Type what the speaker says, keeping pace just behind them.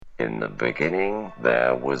In the beginning,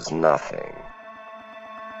 there was nothing.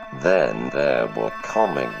 Then there were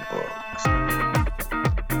comic books.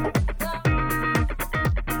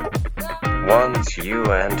 Once you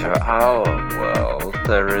enter our world,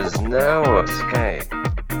 there is no escape.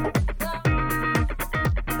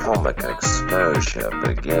 Comic exposure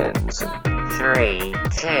begins in 3,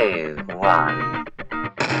 2, 1.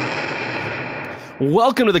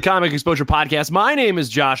 Welcome to the Comic Exposure Podcast. My name is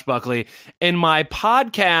Josh Buckley, and my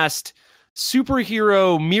podcast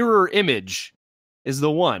superhero mirror image is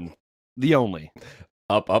the one, the only.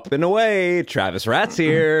 Up, and away. Travis Ratz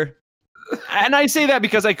here. And I say that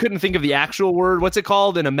because I couldn't think of the actual word. What's it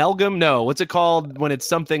called? An amalgam? No. What's it called when it's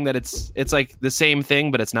something that it's like the same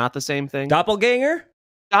thing, but it's not the same thing? Doppelganger?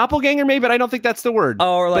 Doppelganger, maybe, but I don't think that's the word.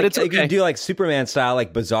 Oh, or like it's okay. You can do like Superman style,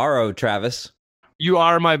 like Bizarro Travis. You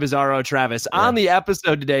are my Bizarro Travis. Yeah. On the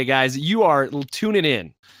episode today, guys, you are tuning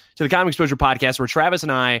in to the Comic Exposure Podcast, where Travis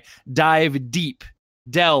and I dive deep,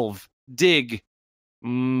 delve, dig,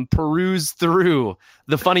 peruse through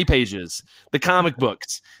the funny pages, the comic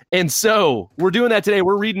books. And so we're doing that today.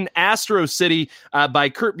 We're reading Astro City by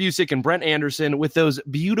Kurt Busiek and Brent Anderson, with those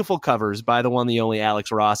beautiful covers by the one, the only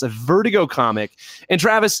Alex Ross, a Vertigo comic. And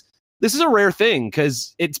Travis, this is a rare thing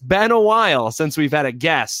because it's been a while since we've had a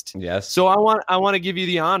guest. Yes. So I want to give you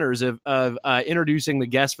the honors of introducing the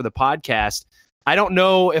guest for the podcast. I don't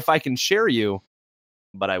know if I can share you,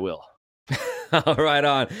 but I will. All right,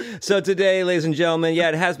 on. So today, ladies and gentlemen,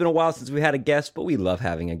 it has been a while since we had a guest, but we love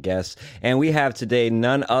having a guest. And we have today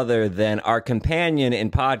none other than our companion in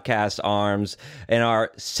podcast arms and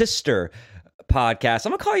our sister podcast.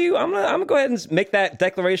 I'm gonna go ahead and make that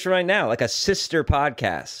declaration right now, like a sister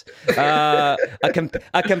podcast,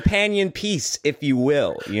 a companion piece, if you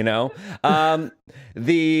will. The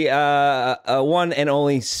one and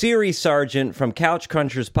only Siri Sargent from Couch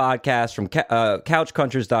Crunchers podcast from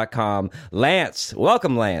couchcrunchers.com. Lance,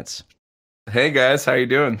 welcome, Lance. Hey guys, how you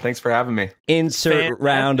doing? Thanks for having me. Insert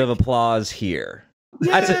round of applause here.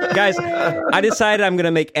 Guys, I decided I'm gonna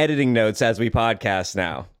make editing notes as we podcast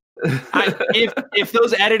now. If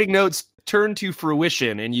those editing notes turn to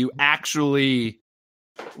fruition and you actually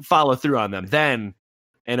follow through on them, then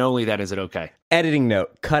and only then is it okay. Editing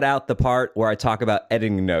note: cut out the part where I talk about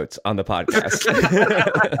editing notes on the podcast.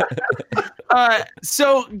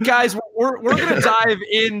 So, guys, we're going to dive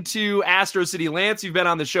into Astro City. Lance, you've been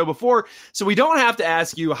on the show before, so we don't have to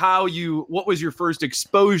ask you what was your first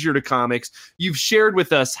exposure to comics. You've shared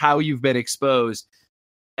with us how you've been exposed,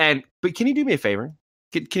 but can you do me a favor?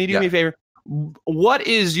 Can you do me a favor? What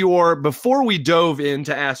is before we dove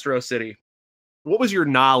into Astro City, what was your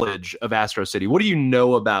knowledge of Astro City? What do you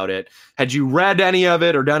know about it? Had you read any of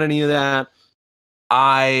it or done any of that?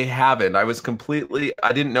 I haven't. I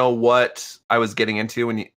didn't know what I was getting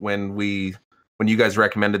into when you guys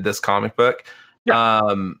recommended this comic book.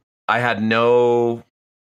 Yeah. I had no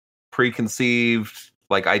preconceived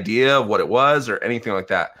idea of what it was or anything like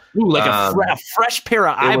that. Ooh, like a fresh pair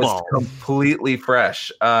of eyeballs. It was completely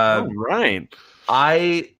fresh. Right.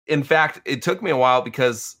 In fact, it took me a while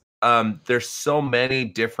because there's so many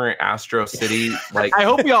different Astro City. I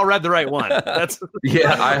hope we all read the right one.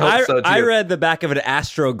 Yeah, I hope so too. I read the back of an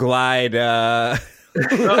Astro Glide. That's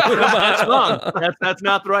wrong. That's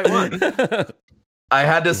not the right one. I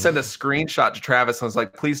had to send a screenshot to Travis. I was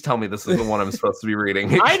like, please tell me this is the one I'm supposed to be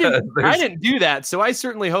reading. I didn't do that, so I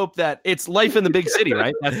certainly hope that it's Life in the Big City,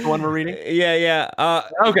 right? That's the one we're reading? Yeah.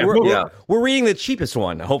 Okay. We're reading the cheapest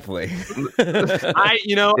one, hopefully.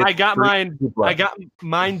 I got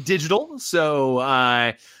mine digital, so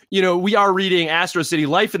we are reading Astro City,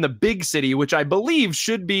 Life in the Big City, which I believe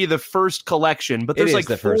should be the first collection. But there's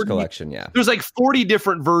first collection, yeah. There's 40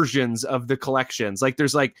 different versions of the collections.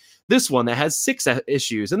 There's this one that has 6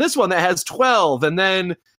 issues, and this one that has 12, and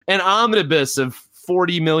then an omnibus of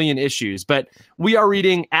 40 million issues. But we are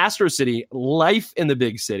reading Astro City, Life in the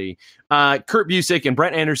Big City. Kurt Busiek and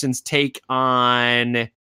Brent Anderson's take on.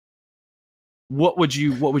 What would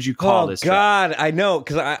you call this? Oh, God, I know,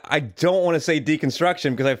 because I don't want to say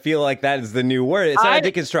deconstruction because I feel like that is the new word. It's not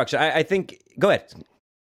deconstruction. I think... Go ahead.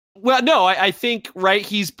 Well, no, I think, right,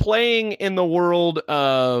 he's playing in the world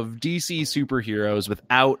of DC superheroes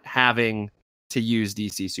without having to use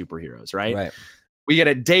DC superheroes, right? Right. We get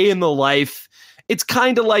a day in the life. It's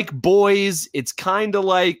kind of like Boys. It's kind of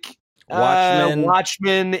like...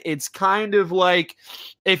 Watchmen. It's kind of like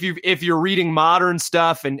if you're reading modern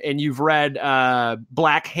stuff and you've read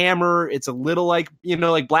Black Hammer, it's a little like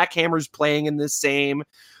Black Hammer's playing in this same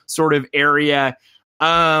sort of area.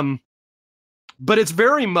 But it's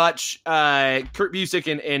very much Kurt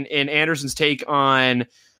Busiek and Anderson's take on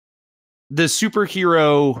the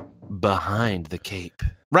superhero behind the cape,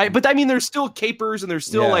 right? But I mean, there's still capers and there's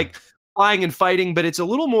still like flying and fighting, but it's a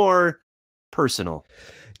little more personal.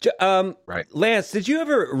 Right. Lance, did you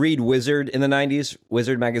ever read Wizard in the 90s?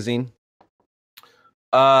 Wizard magazine?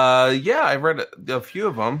 Yeah, I read a few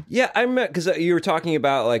of them. Yeah, I remember because you were talking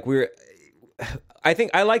about like I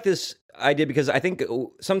think I like this idea because I think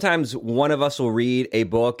sometimes one of us will read a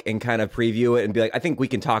book and kind of preview it and be like, I think we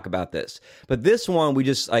can talk about this. But this one, we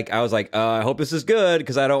just like, I was like, I hope this is good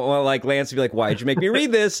because I don't want like Lance to be like, why did you make me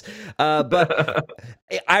read this? But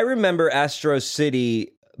I remember Astro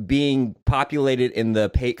City being populated in the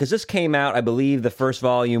page because this came out, I believe the first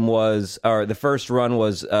volume was, or the first run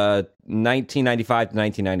was 1995 to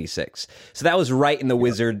 1996. So that was right in the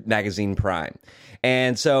Wizard magazine prime.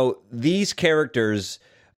 And so these characters,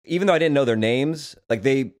 even though I didn't know their names, like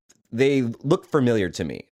they looked familiar to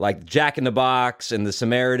me, like Jack in the Box and the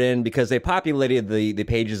Samaritan, because they populated the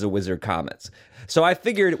pages of Wizard comics. So I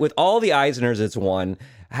figured with all the Eisners it's won,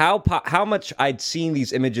 how much I'd seen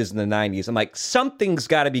these images in the 90s, I'm like, something's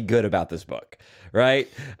got to be good about this book, right?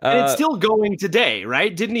 And it's still going today,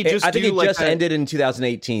 right? Didn't he just I think it like just ended in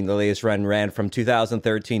 2018. The latest run ran from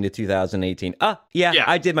 2013 to 2018. Yeah,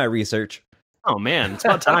 I did my research. Oh man, it's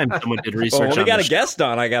about time someone did research. Well, we on got this a guest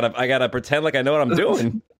on. I gotta pretend like I know what I'm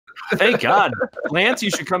doing. Thank God, Lance,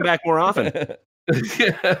 you should come back more often.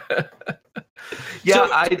 Yeah,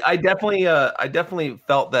 I definitely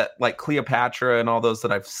felt that like Cleopatra and all those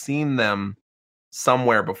that I've seen them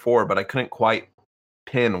somewhere before, but I couldn't quite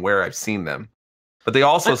pin where I've seen them. But they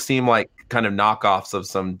also seem like kind of knockoffs of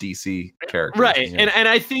some DC characters, right? Yeah. And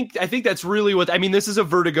I think that's really what I mean. This is a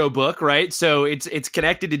Vertigo book, right? So it's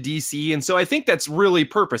connected to DC, and so I think that's really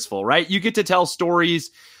purposeful, right? You get to tell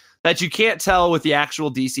stories that you can't tell with the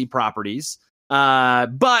actual DC properties,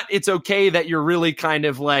 but it's okay that you're really kind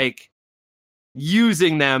of like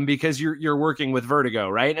using them because you're working with Vertigo,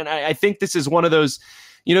 right? And I think this is one of those,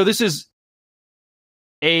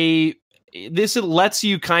 this lets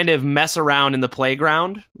you kind of mess around in the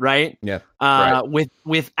playground, right? Yeah. Right.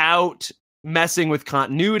 Without messing with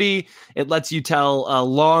continuity. It lets you tell a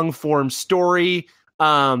long form story.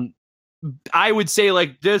 I would say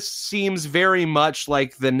like this seems very much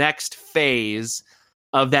like the next phase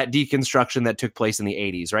of that deconstruction that took place in the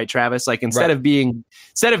 80s, right, Travis? Like instead of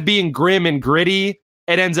being grim and gritty,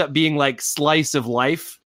 it ends up being like slice of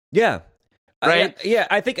life. Yeah. Right.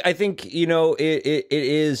 I think it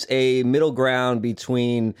is a middle ground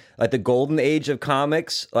between like the golden age of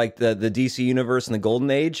comics, like the DC universe and the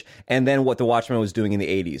golden age, and then what the Watchmen was doing in the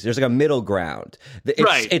 80s. There's like a middle ground.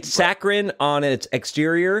 It's saccharine on its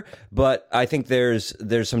exterior, but I think there's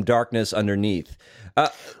some darkness underneath.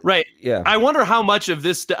 Right. Yeah. I wonder how much of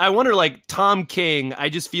this. I wonder, like Tom King, I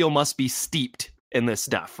just feel must be steeped in this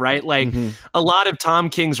stuff, right? Like a lot of Tom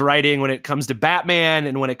King's writing when it comes to Batman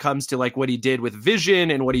and when it comes to like what he did with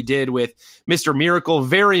Vision and what he did with Mr. Miracle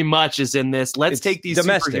very much is in this. Let's take these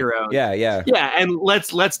domestic superheroes. Yeah. And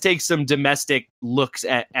let's take some domestic looks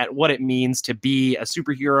at what it means to be a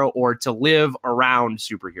superhero or to live around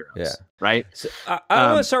superheroes. Yeah. Right. So, I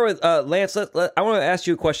want to start with Lance. I want to ask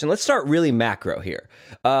you a question. Let's start really macro here.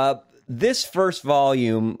 This first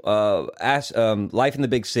volume, Life in the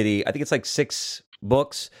Big City, I think it's like 6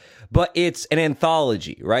 books, but it's an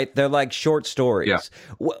anthology, right? They're like short stories. Yeah.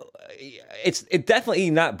 Well, it's definitely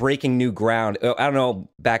not breaking new ground. I don't know,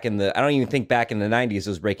 I don't even think back in the 90s it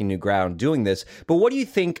was breaking new ground doing this. But what do you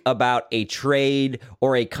think about a trade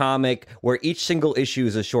or a comic where each single issue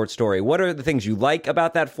is a short story? What are the things you like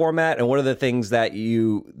about that format, and what are the things that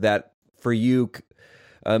for you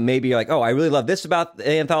maybe you're like, oh, I really love this about the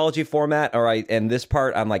anthology format, and this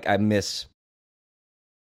part I'm like, I miss.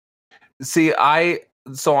 See, I'm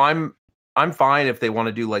fine if they want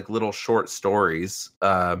to do like little short stories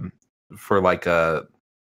for like a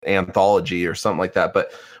anthology or something like that.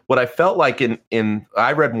 But what I felt like in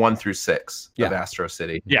I read 1 through 6 of Astro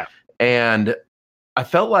City. Yeah. And I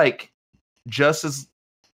felt like just as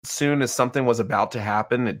soon as something was about to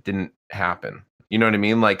happen, it didn't happen. You know what I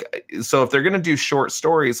mean? Like, so if they're going to do short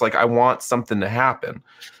stories, like I want something to happen.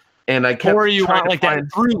 And I kept, or you want like that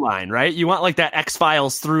through line, right? You want like that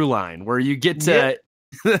X-Files through line where you get to,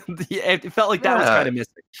 it felt like that was kind of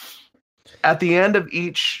missing. At the end of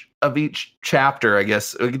each chapter, I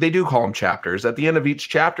guess they do call them chapters. At the end of each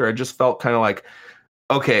chapter, I just felt kind of like,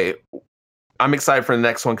 okay, I'm excited for the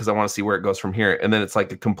next one because I want to see where it goes from here. And then it's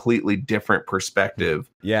like a completely different perspective.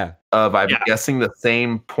 Yeah. Of I'm guessing the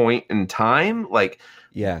same point in time. Like,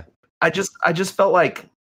 yeah. I just felt like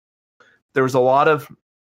there was a lot of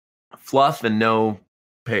fluff and no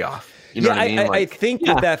payoff. You know what I mean? I think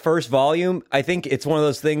with that first volume, I think it's one of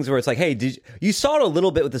those things where it's like, hey, you saw it a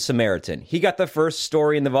little bit with the Samaritan. He got the first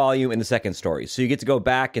story in the volume and the second story. So you get to go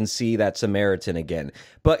back and see that Samaritan again.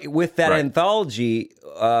 But with that anthology,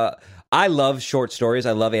 I love short stories.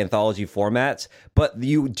 I love anthology formats. But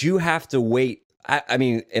you do have to wait. I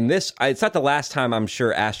mean, in this, it's not the last time I'm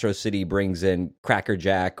sure Astro City brings in Cracker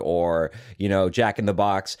Jack or, Jack in the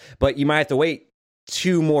Box. But you might have to wait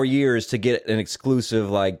 2 more years to get an exclusive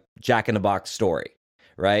like Jack in the Box story,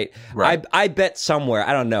 right? I bet somewhere,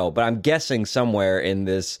 I don't know, but I'm guessing somewhere in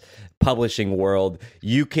this publishing world,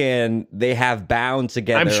 they have bound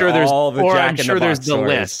together I'm sure there's, all the or Jack I'm in sure the there's Box the stories.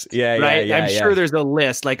 list. Yeah, right? I'm sure there's a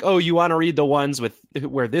list. Like, oh, you want to read the ones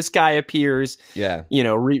where this guy appears? Yeah,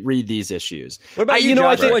 read these issues. What about you,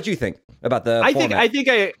 Josh? What do you think about the format?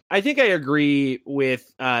 I think I agree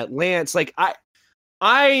with Lance. Like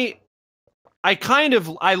I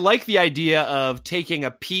like the idea of taking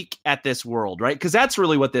a peek at this world, right? Because that's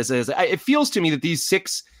really what this is. It feels to me that these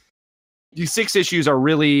six issues are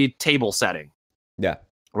really table setting. Yeah.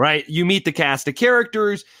 Right. You meet the cast of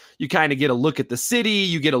characters. You kind of get a look at the city.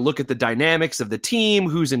 You get a look at the dynamics of the team,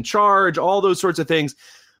 who's in charge, all those sorts of things.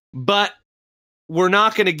 But we're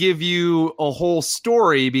not going to give you a whole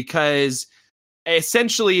story because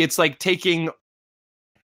essentially it's like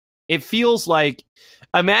it feels like,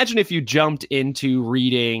 imagine if you jumped into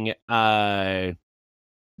reading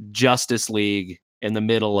Justice League in the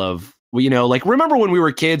middle of, like, remember when we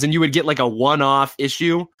were kids and you would get like a one-off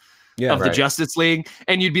issue of the Justice League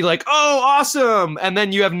and you'd be like, oh, awesome. And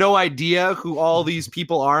then you have no idea who all these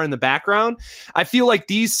people are in the background. I feel like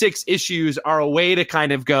these 6 issues are a way to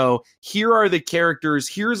kind of go, here are the characters.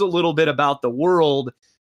 Here's a little bit about the world.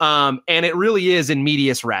 And it really is in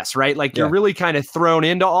medias res, right? Like you're really kind of thrown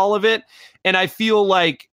into all of it. And I feel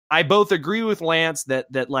like I both agree with Lance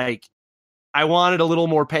that like I wanted a little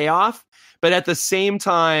more payoff, but at the same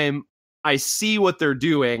time, I see what they're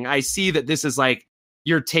doing. I see that this is like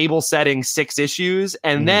your table setting 6 issues,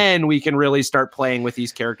 and then we can really start playing with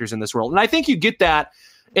these characters in this world. And I think you get that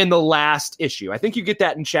in the last issue. I think you get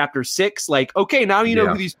that in chapter 6. Like, okay, now you know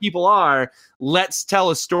who these people are. Let's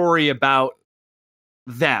tell a story about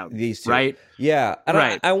them. These two. Right? Yeah.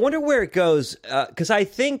 And I wonder where it goes, because I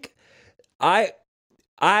think what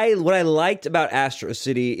I liked about Astro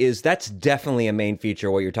City is that's definitely a main feature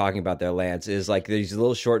of what you're talking about there, Lance, is like these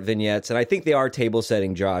little short vignettes, and I think they are table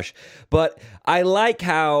setting, Josh. But I like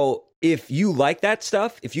how if you like that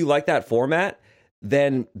stuff, if you like that format,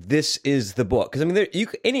 then this is the book. Because I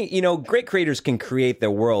mean, great creators can create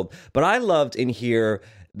their world, but I loved in here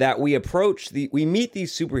that we meet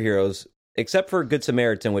these superheroes, except for Good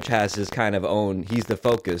Samaritan, which has his kind of own, he's the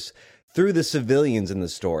focus, through the civilians in the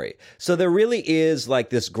story. So there really is like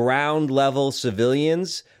this ground level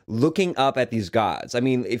civilians looking up at these gods. I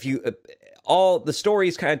mean, if you all the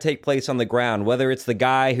stories kind of take place on the ground, whether it's the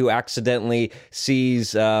guy who accidentally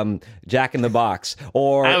sees Jack in the Box,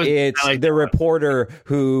 or the reporter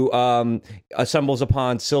who stumbles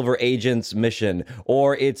upon Silver Agent's mission,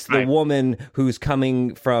 or it's the woman who's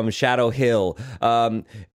coming from Shadow Hill.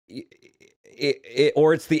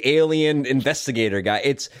 Or it's the alien investigator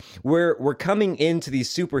guy. We're coming into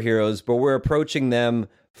these superheroes, but we're approaching them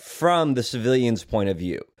from the civilian's point of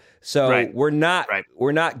view. So we're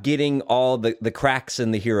not getting all the cracks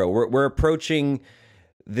in the hero. We're approaching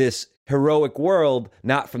this heroic world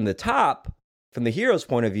not from the top, from the hero's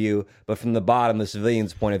point of view, but from the bottom, the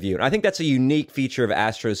civilian's point of view. And I think that's a unique feature of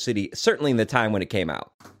Astro City, certainly in the time when it came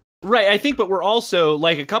out. Right, I think, but we're also,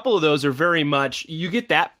 like, a couple of those are very much, you get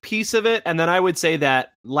that piece of it, and then I would say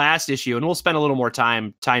that last issue, and we'll spend a little more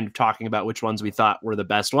time talking about which ones we thought were the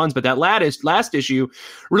best ones, but that last issue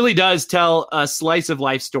really does tell a slice of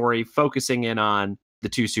life story focusing in on the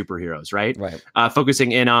 2 superheroes, right? Right.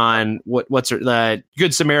 Focusing in on the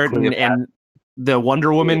Good Samaritan and the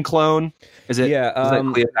Wonder Woman clone. Is it? Yeah, is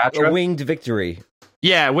that Cleopatra? Winged Victory.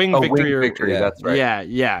 Yeah, Winged Victory. Winged Victory, that's right.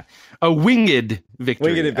 Yeah. A winged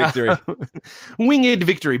victory. Winged victory. Winged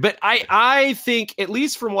victory. But I think, at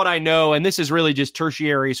least from what I know, and this is really just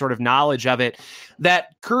tertiary sort of knowledge of it,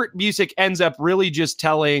 that Kurt Busiek ends up really just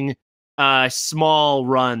telling small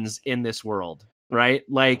runs in this world, right?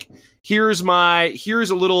 Like, here's 3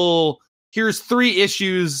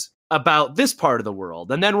 issues about this part of the world.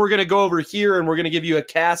 And then we're going to go over here and we're going to give you a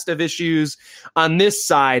cast of issues on this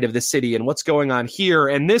side of the city and what's going on here.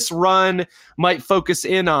 And this run might focus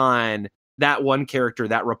in on that one character,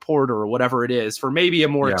 that reporter or whatever it is, for maybe a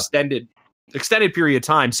more extended period of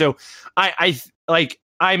time. So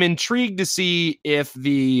I'm intrigued to see if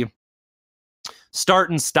the start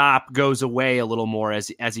and stop goes away a little more as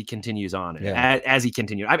he continues on. Yeah. As he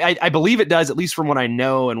continues, I believe it does, at least from what I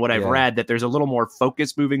know and what I've read, that there's a little more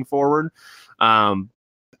focus moving forward. And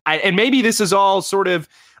maybe this is all sort of,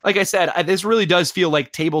 like I said, this really does feel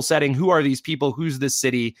like table setting. Who are these people? Who's this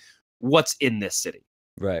city? What's in this city?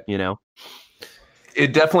 Right. You know,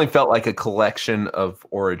 It definitely felt like a collection of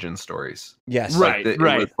origin stories. Yes. Right. It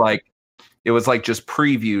was like just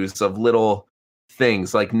previews of little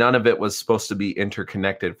things. Like none of it was supposed to be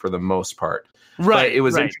interconnected for the most part. right. But it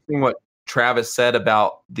was interesting what Travis said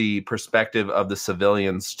about the perspective of the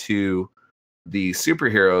civilians to the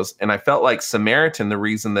superheroes. And I felt like Samaritan, the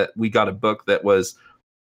reason that we got a book that was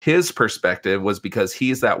his perspective was because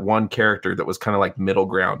he's that one character that was kind of like middle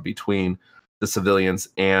ground between the civilians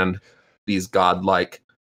and these godlike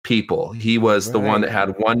people. He was the one that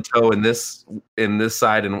had one toe in this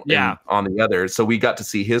side and on the other. So we got to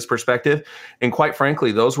see his perspective. And quite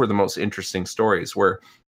frankly, those were the most interesting stories where,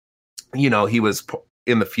 you know, he was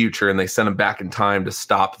in the future and they sent him back in time to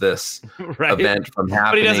stop this event from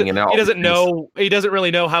happening. But he doesn't know. He doesn't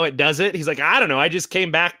really know how it does it. He's like, I don't know. I just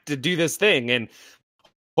came back to do this thing and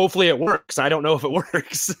hopefully it works. I don't know if it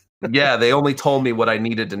works. Yeah, they only told me what I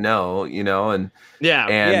needed to know, you know, and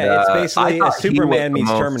it's basically a Superman meets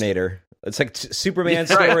Terminator. It's like Superman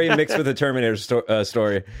story mixed with a Terminator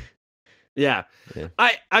story. Yeah.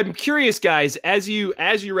 I'm curious, guys, as you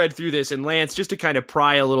read through this, and Lance, just to kind of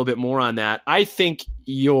pry a little bit more on that, I think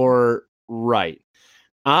you're right.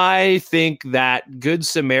 I think that Good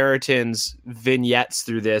Samaritan's vignettes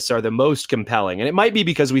through this are the most compelling, and it might be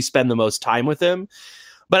because we spend the most time with him.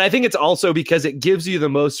 But I think it's also because it gives you the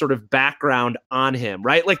most sort of background on him,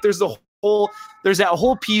 right? Like there's that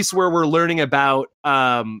whole piece where we're learning about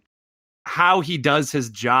how he does his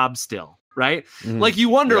job still, right? Mm-hmm. Like you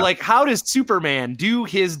wonder, like, how does Superman do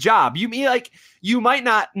his job? You might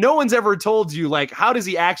not, no one's ever told you, like, how does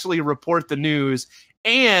he actually report the news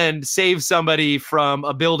and save somebody from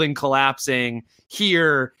a building collapsing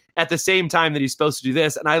here at the same time that he's supposed to do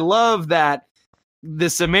this? And I love that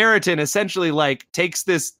the Samaritan essentially like takes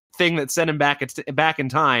this thing that sent him back in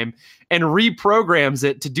time and reprograms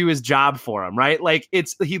it to do his job for him, right? Like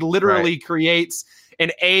he literally creates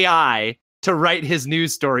an AI to write his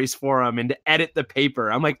news stories for him and to edit the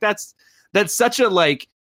paper. I'm like, that's such a, like,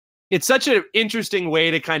 it's such an interesting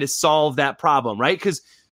way to kind of solve that problem, right? Because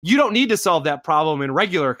you don't need to solve that problem in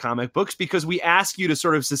regular comic books because we ask you to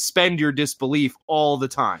sort of suspend your disbelief all the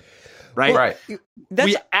time. Right. Right.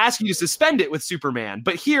 We ask you to suspend it with Superman,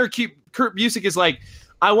 but here Kurt Busiek is like,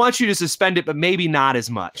 I want you to suspend it, but maybe not as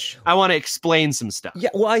much. I want to explain some stuff. Yeah.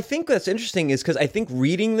 Well, I think that's interesting is because I think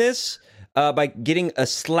reading this by getting a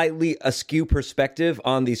slightly askew perspective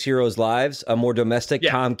on these heroes' lives, a more domestic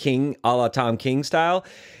Tom King, a la Tom King style,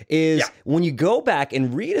 is when you go back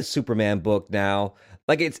and read a Superman book now.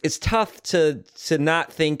 Like it's tough to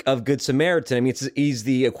not think of Good Samaritan. I mean, he's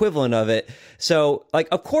the equivalent of it. So, like,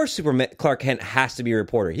 of course, Superman Clark Kent has to be a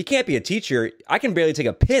reporter. He can't be a teacher. I can barely take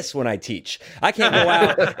a piss when I teach. I can't go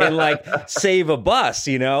out and like save a bus,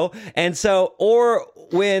 you know. And so, or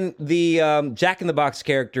when the Jack in the Box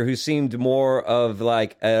character, who seemed more of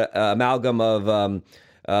like a amalgam of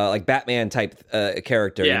like Batman type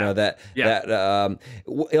character, you know,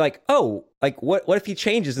 what if he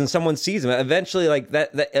changes and someone sees him eventually? Like that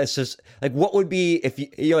it's just like, what would be if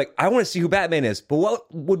you're like, I want to see who Batman is, but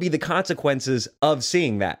what would be the consequences of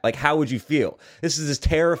seeing that? Like, how would you feel? This is this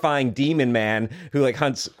terrifying demon man who like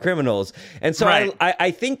hunts criminals. And so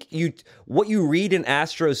I think what you read in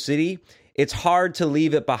Astro City, it's hard to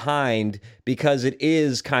leave it behind because it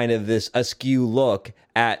is kind of this askew look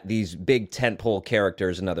at these big tentpole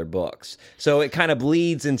characters in other books. So it kind of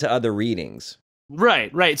bleeds into other readings.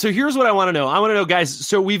 Right. So here's what I want to know. I want to know, guys.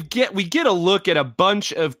 So we get a look at a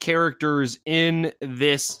bunch of characters in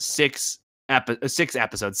this 6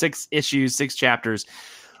 episodes, 6 issues, 6 chapters.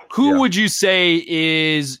 Who would you say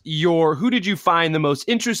who did you find the most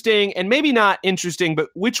interesting, and maybe not interesting, but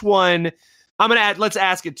which one? Let's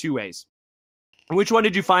ask it 2 ways. Which one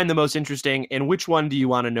did you find the most interesting, and which one do you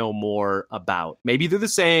want to know more about? Maybe they're the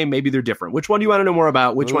same, maybe they're different. Which one do you want to know more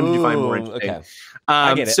about? Which one did you find more interesting? Okay.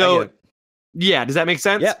 I get it. Yeah, does that make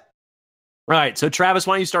sense? Yep. All right, so Travis,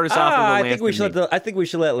 why don't you start us off with Lance? I think we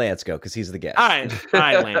should let Lance go because he's the guest. All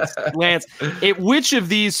right, Lance. Lance, which of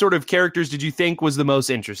these sort of characters did you think was the most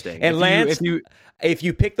interesting? And if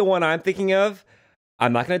you pick the one I'm thinking of,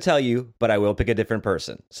 I'm not going to tell you, but I will pick a different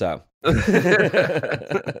person. So,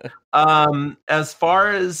 as far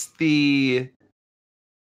as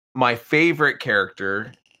my favorite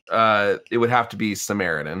character, it would have to be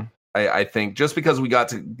Samaritan. I think just because we got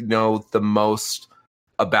to know the most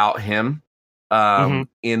about him,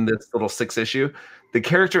 in this little 6 issue. The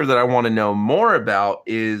character that I want to know more about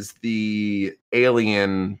is the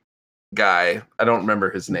alien guy. I don't remember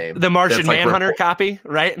his name. The Martian Manhunter copy,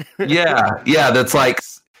 right? yeah. That's like,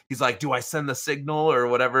 he's like, do I send the signal or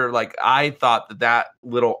whatever? Like, I thought that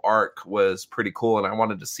little arc was pretty cool, and I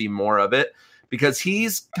wanted to see more of it because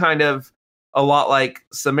he's kind of a lot like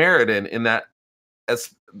Samaritan in that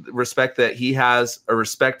respect that he has a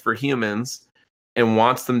respect for humans and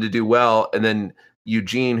wants them to do well. And then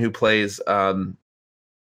Eugene, who plays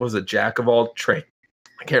what was it, Jack of all trades?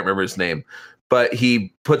 I can't remember his name, but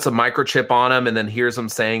he puts a microchip on him and then hears him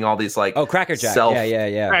saying all these like Crackerjack.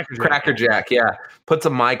 Yeah. Crackerjack, yeah. Puts a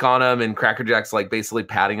mic on him and Crackerjack's like basically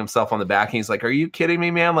patting himself on the back and he's like, "Are you kidding me,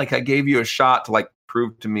 man? Like I gave you a shot to like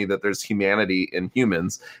prove to me that there's humanity in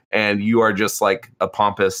humans and you are just like a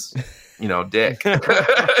pompous, dick."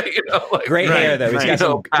 Like, great hair though. He's got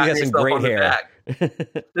some great hair.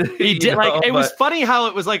 He did it was funny how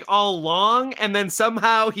it was like all long and then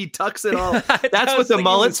somehow he tucks it all. That's what the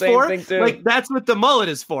mullet's for. Like that's what the mullet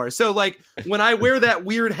is for. So like when I wear that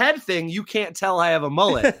weird head thing, you can't tell I have a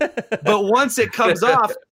mullet. But once it comes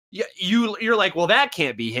off, you're like, well, that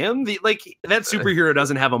can't be him. That superhero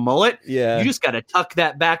doesn't have a mullet. Yeah, you just got to tuck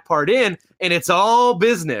that back part in, and it's all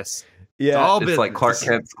business. Yeah, it's like Clark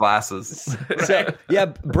Kent's glasses. So,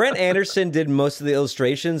 Brent Anderson did most of the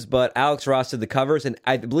illustrations, but Alex Ross did the covers, and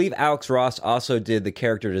I believe Alex Ross also did the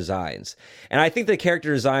character designs. And I think the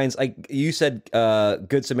character designs, like you said,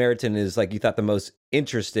 Good Samaritan is like you thought the most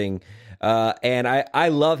interesting, and I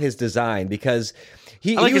love his design because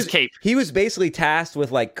he was his cape. He was basically tasked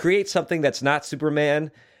with like create something that's not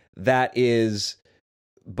Superman, that is.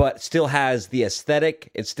 But still has the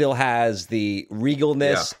aesthetic. It still has the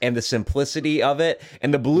regalness and the simplicity of it.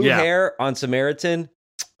 And the blue hair on Samaritan,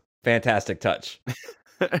 fantastic touch.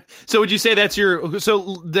 So would you say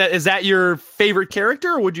is that your favorite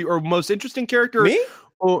character, or most interesting character? Me?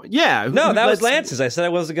 Oh yeah. No, that was Lance's. I said I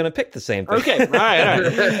wasn't going to pick the same thing. Okay, all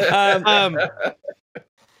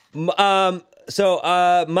right. So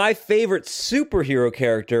my favorite superhero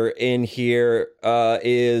character in here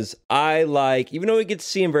is I like, even though we get to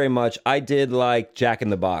see him very much, I did like Jack in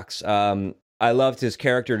the Box. I loved his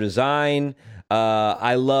character design.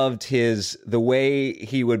 I loved the way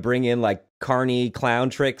he would bring in like carny clown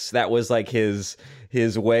tricks. That was like his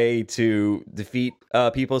way to defeat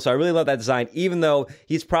people. So I really love that design, even though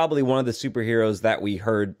he's probably one of the superheroes that we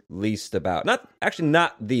heard least about. Not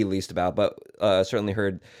the least about, but certainly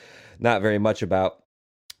heard not very much about.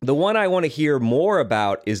 The one I want to hear more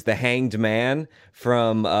about is the Hanged Man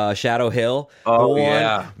from Shadow Hill. Oh,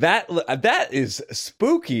 yeah. That is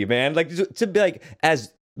spooky, man. Like to be like,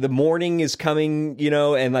 as the morning is coming,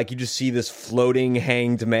 and like you just see this floating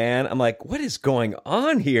hanged man. I'm like, what is going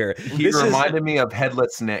on here? He reminded me of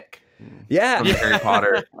Headless Nick. Yeah. From Harry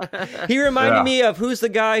Potter. He reminded me of, who's the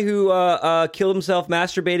guy who killed himself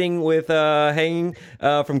masturbating with hanging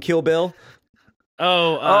from Kill Bill?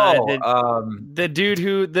 The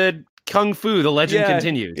dude the Kung Fu, the legend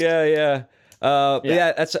continues. Yeah.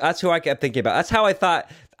 That's who I kept thinking about. That's how I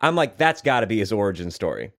thought. I'm like, that's got to be his origin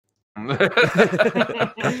story.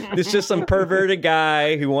 It's just some perverted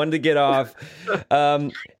guy who wanted to get off.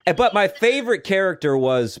 But my favorite character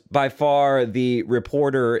was by far the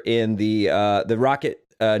reporter in the Rocket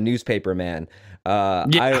newspaper man.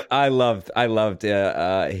 I loved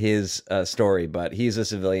his story, but he's a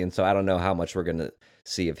civilian, so I don't know how much we're gonna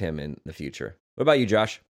see of him in the future. What about you,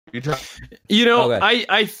 Josh? I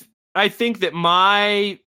think that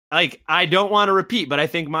I don't want to repeat, but I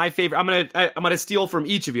think my favorite. I'm gonna steal from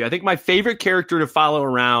each of you. I think my favorite character to follow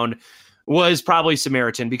around was probably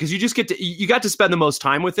Samaritan, because you got to spend the most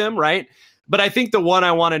time with him, right? But I think the one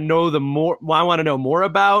I want to know more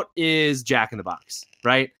about is Jack in the Box,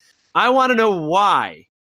 right? I want to know why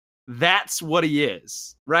that's what he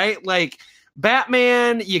is, right? Like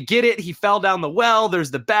Batman, you get it. He fell down the well.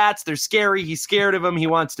 There's the bats. They're scary. He's scared of them. He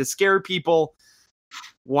wants to scare people.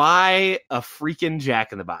 Why a freaking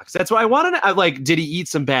Jack in the Box? That's why I wanted to. Like, did he eat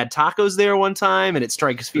some bad tacos there one time and it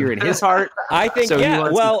strikes fear in his heart? I think,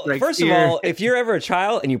 Well, first of all, if you're ever a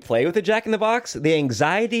child and you play with a Jack in the Box, the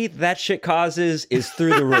anxiety that shit causes is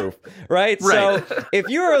through the roof, right? So if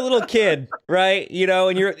you're a little kid, right,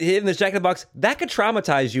 and you're hitting this Jack in the Box, that could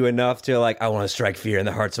traumatize you enough to like, I want to strike fear in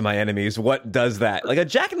the hearts of my enemies. What does that? Like a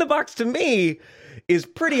Jack in the Box to me is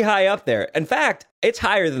pretty high up there. In fact, it's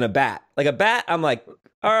higher than a bat. Like a bat, I'm like,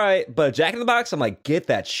 all right, but a Jack in the Box, I'm like, get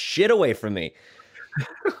that shit away from me.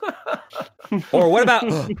 Or what about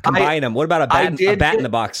combine them? What about a bat in the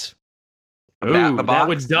box? A bat in Ooh, a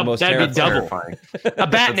box? that would Most that'd be double. Terrifying. A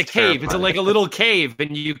bat in a That's cave. It's terrifying. like a little cave,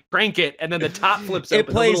 and you crank it, and then the top flips It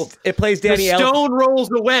open. plays The Danny stone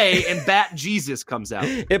rolls away, and Bat Jesus comes out.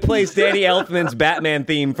 It plays Danny Elfman's Batman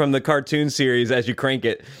theme from the cartoon series as you crank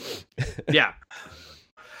it. Yeah.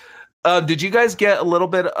 Did you guys get a little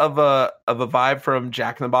bit of a vibe from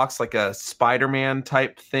Jack in the Box, like a Spider-Man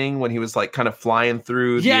type thing when he was like kind of flying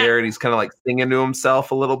through the air and he's kind of like singing to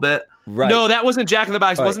himself a little bit? Right. No, that wasn't Jack in the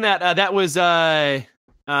Box. Right. Wasn't that? That was. Am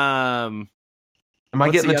I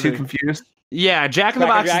What's getting the the two other- confused? Yeah, Jack in the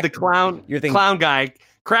Cracker Box Jack? is the clown. You're thinking- Clown guy.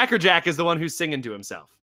 Cracker Jack is the one who's singing to himself.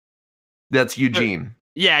 That's Eugene.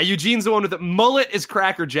 Yeah, Eugene's the one with the mullet. Is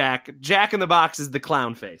Cracker Jack. Jack in the Box is the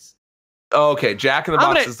clown face. Oh, okay. Jack in the I'm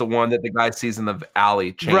Box gonna- is the one that the guy sees in the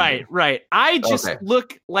alley. changing. Right. I just Okay.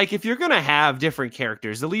 look like if you're gonna have different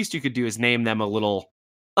characters, the least you could do is name them a little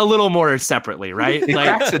more separately, right? He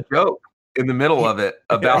Like, cracks a joke in the middle of it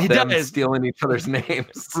about He them does. stealing each other's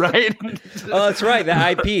names. right. Oh, that's right. The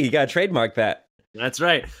IP. You got to trademark that. That's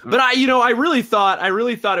right. But I really thought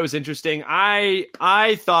it was interesting. I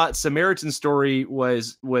thought Samaritan's story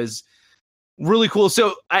was really cool.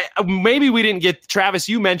 So maybe we didn't get Travis.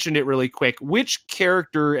 You mentioned it really quick. Which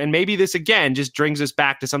character, and maybe this again just brings us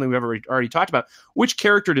back to something we've already talked about. Which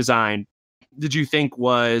character design did you think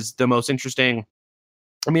was the most interesting?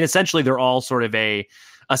 I mean, essentially, they're all sort of a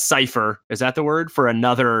cipher. Is that the word for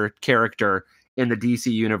another character in the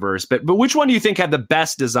DC universe? But which one do you think had the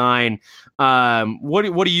best design? What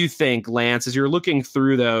do you think, Lance, as you're looking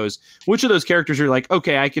through those? Which of those characters you're like,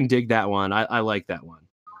 okay, I can dig that one. I like that one.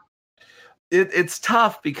 It's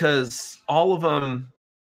tough because all of them,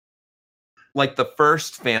 like the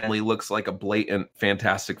first family, looks like a blatant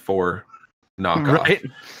Fantastic Four knockoff. Right?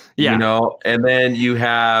 Yeah. You know, and then you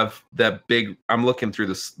have that big. I'm looking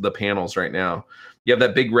through the panels right now. You have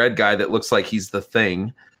that big red guy that looks like he's the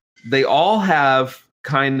Thing. They all have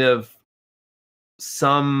kind of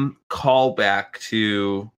some callback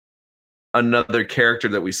to another character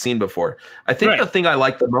that we've seen before. I think Right. the thing I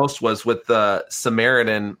liked the most was with the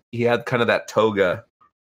Samaritan. He had kind of that toga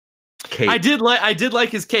cape. I did like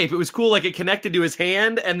his cape. It was cool. Like it connected to his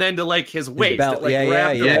hand and then to like his waist. belt. It, like, Yeah,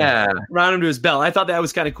 wrapped Yeah. around him to his belt. I thought that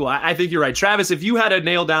was kind of cool. I think you're right. Travis, if you had to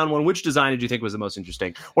nail down one, which design did you think was the most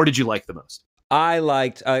interesting? Or did you like the most? I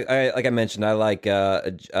liked, like I mentioned, I like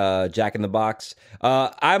Jack in the Box.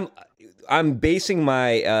 I'm basing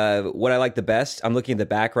my what I like the best. I'm looking at the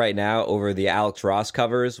back right now over the Alex Ross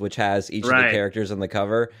covers, which has each of the Right. characters on the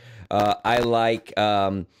cover. I like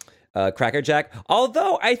Cracker Jack,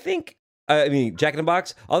 although I think. Jack in the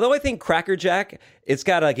Box. Although I think Cracker Jack, it's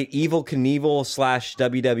got like an Evil Knievel /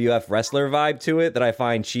 WWF wrestler vibe to it that I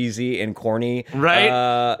find cheesy and corny.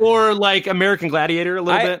 Right? Or like American Gladiator a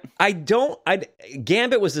little bit.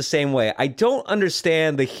 Gambit was the same way. I don't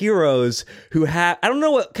understand the heroes who have. I don't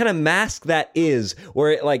know what kind of mask that is,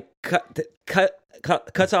 where it like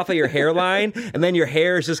cuts off of your hairline, and then your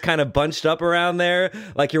hair is just kind of bunched up around there,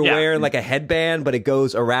 like you're Yeah. wearing like a headband, but it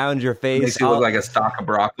goes around your face. Makes you look like a stalk of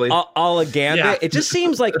broccoli. All a Gambit. Yeah. It just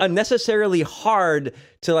seems like unnecessarily hard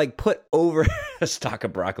to like put over a stalk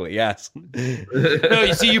of broccoli. Yes. No,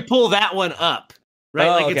 you see, you pull that one up, right?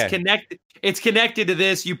 Oh, like okay. it's connected. It's connected to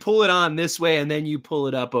this. You pull it on this way, and then you pull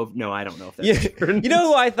it up. No, I don't know if that's Yeah. different. You know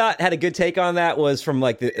who I thought had a good take on that was from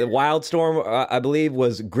like the Wildstorm, I believe,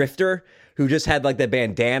 was Grifter, who just had like that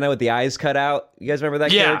bandana with the eyes cut out. You guys remember that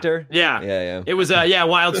character? Yeah. Yeah. It was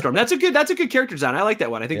Wildstorm. That's a good character design. I like that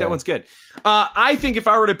one. I think Yeah. that one's good. I think if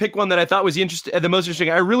I were to pick one that I thought was the most interesting,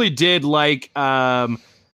 I really did like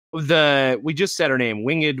we just said her name,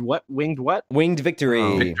 Winged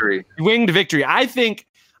Victory. Victory. Winged Victory. I think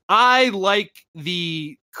I like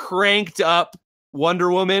the cranked up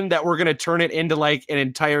Wonder Woman that we're gonna turn it into like an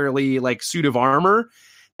entirely like suit of armor.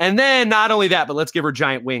 And then not only that, but let's give her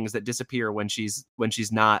giant wings that disappear when she's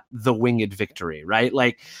not the Winged Victory, right?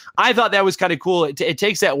 Like I thought that was kind of cool. It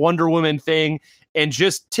takes that Wonder Woman thing and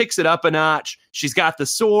just ticks it up a notch. She's got the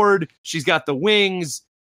sword, she's got the wings,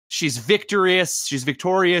 she's victorious.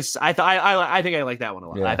 I think I like that one a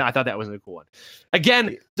lot. Yeah. I thought that was a cool one.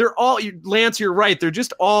 Again, they're all Lance. You're right. They're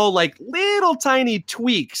just all like little tiny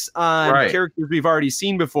tweaks on Right. characters we've already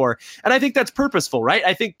seen before, and I think that's purposeful, right?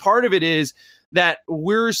 I think part of it is that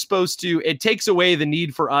we're supposed to. It takes away the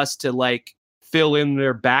need for us to like fill in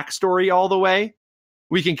their backstory all the way.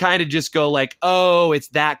 We can kind of just go like, oh, it's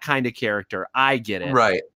that kind of character. I get it.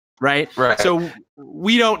 Right. Right. So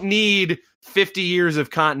we don't need 50 years of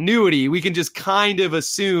continuity. We can just kind of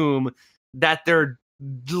assume that they're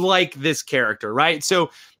like this character, right?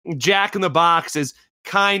 So Jack in the Box is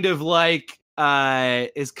kind of like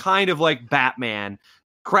Batman.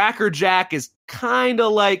 Cracker Jack is kind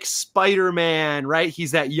of like Spider-Man, right?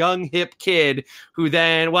 He's that young hip kid who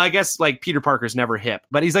then, well, I guess like Peter Parker's never hip,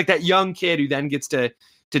 but he's like that young kid who then gets to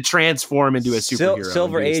transform into a superhero.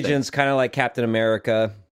 Silver Agent's kind of like Captain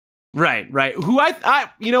America. Right. Who I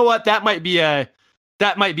you know what? That might be a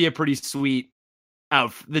pretty sweet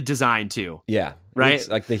the design too. Yeah. Right. It's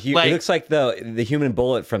like it looks like the Human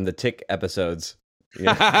Bullet from the Tick episodes.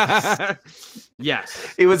 Yeah.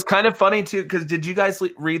 Yes. It was kind of funny too, because did you guys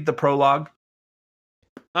read the prologue?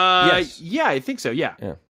 Yes. Yeah, I think so. Yeah.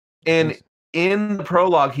 And in the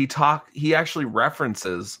prologue, he actually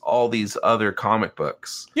references all these other comic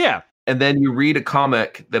books. Yeah. And then you read a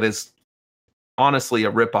comic that is honestly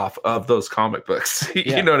a ripoff of those comic books.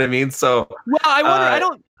 Yeah. You know what I mean? So, well, I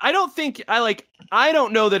wonder. I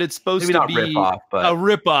don't know that it's supposed maybe to not be ripoff, but a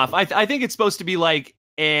ripoff. I think it's supposed to be like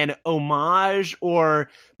an homage, or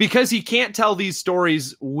because he can't tell these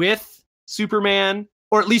stories with Superman,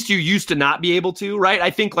 or at least you used to not be able to, right?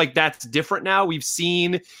 I think like that's different now. We've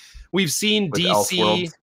seen with DC,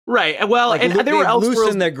 Elseworlds. right? Well, Like, and there were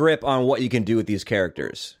loosen Elseworlds, their grip on what you can do with these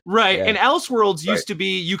characters. right? Yeah. And Elseworlds Right. used to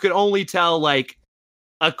be you could only tell like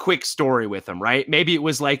a quick story with them, right? Maybe it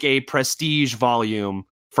was like a prestige volume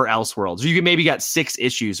for Elseworlds. You maybe got 6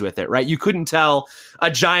 issues with it, right? You couldn't tell a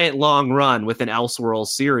giant long run with an Elseworlds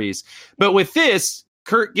series. But with this,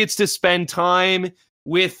 Kurt gets to spend time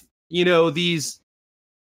with, these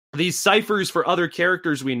ciphers for other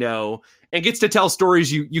characters we know, and gets to tell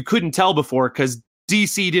stories you couldn't tell before because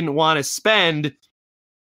DC didn't want to spend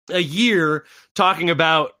a year talking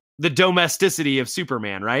about the domesticity of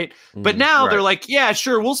Superman, right? But now right. they're like, yeah,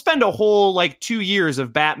 sure, we'll spend a whole 2 years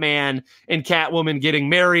of Batman and Catwoman getting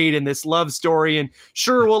married and this love story, and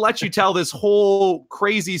sure, we'll let you tell this whole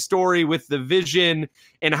crazy story with the Vision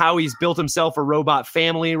and how he's built himself a robot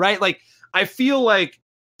family, right? Like, I feel like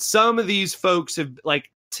some of these folks have,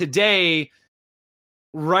 today,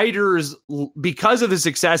 writers, because of the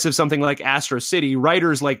success of something like Astro City,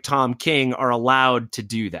 writers like Tom King are allowed to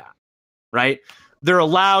do that, right? They're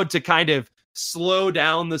allowed to kind of slow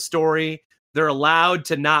down the story. They're allowed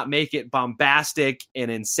to not make it bombastic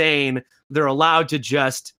and insane. They're allowed to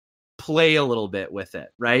just play a little bit with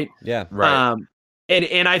it, right? Yeah. Right.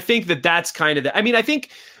 And I think that's kind of I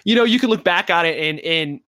think, you can look back on it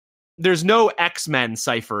and there's no X-Men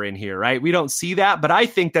cipher in here, right? We don't see that, but I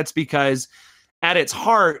think that's because at its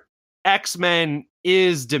heart, X-Men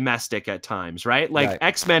is domestic at times, right? Like, Right.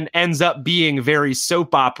 X-Men ends up being very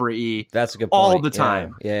soap opera-y That's a good point. all the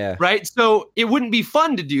time. Yeah. right? So it wouldn't be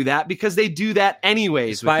fun to do that because they do that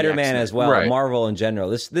anyways. Spider-Man as well, Right. Marvel in general.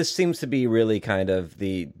 This seems to be really kind of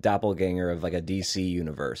the doppelganger of like a DC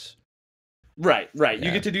universe. Right. Yeah.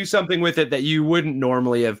 You get to do something with it that you wouldn't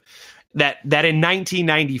normally have. That in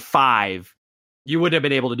 1995 you would have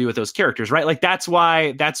been able to do with those characters, right? Like that's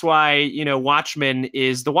why Watchmen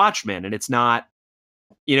is the Watchmen, and it's not,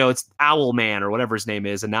 it's Owlman or whatever his name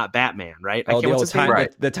is, and not Batman, right? Oh, the old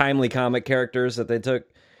Right. the timely comic characters that they took.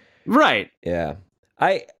 Right. Yeah.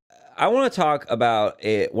 I want to talk about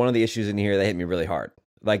one of the issues in here that hit me really hard.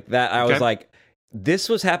 Like that, I was Okay. like, this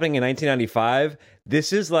was happening in 1995.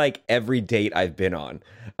 This is like every date I've been on.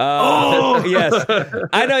 Yes.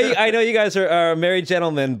 I know you guys are married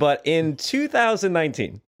gentlemen, but in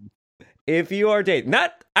 2019, if you are dating, I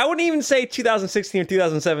wouldn't even say 2016 or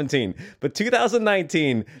 2017, but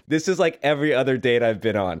 2019, this is like every other date I've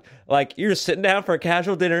been on. Like, you're just sitting down for a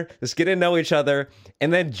casual dinner, just getting to know each other,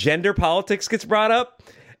 and then gender politics gets brought up,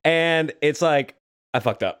 and it's like, I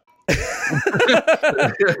fucked up.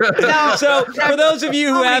 So, for those of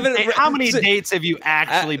you who haven't... How many dates have you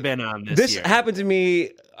actually been on this year? happened to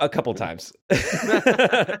me a couple times.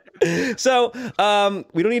 So,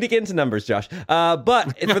 we don't need to get into numbers, Josh.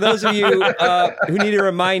 But for those of you who need a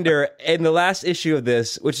reminder, in the last issue of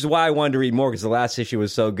this, which is why I wanted to read more because the last issue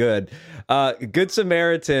was so good, Good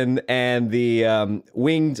Samaritan and the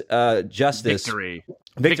Winged Justice...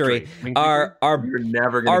 Victory are You're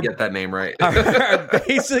never going to get that name right. are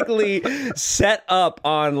basically set up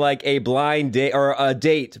on like a blind date or a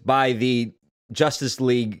date by the Justice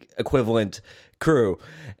League equivalent crew,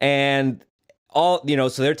 and all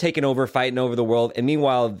so they're taking over, fighting over the world, and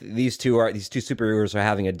meanwhile these two superheroes are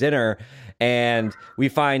having a dinner, and we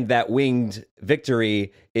find that Winged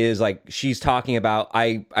Victory is like, she's talking about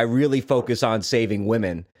I really focus on saving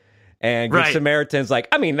women, and Good Right. Samaritan's like,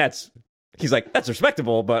 I mean, that's he's like, that's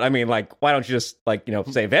respectable, but I mean, like, why don't you just, like,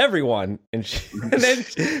 save everyone? And then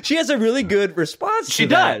she has a really good response to She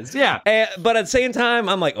that. does, yeah. But at the same time,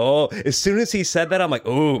 I'm like, oh, as soon as he said that, I'm like,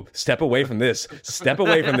 oh, step away from this. Step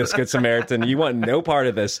away from this, Good Samaritan. You want no part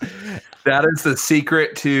of this. That is the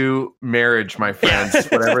secret to marriage, my friends.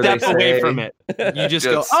 Whatever they Step say. away from it. You just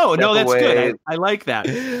go, oh, no, that's away. good. I like that.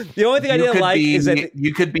 The only thing I didn't like is that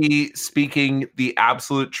you could be speaking the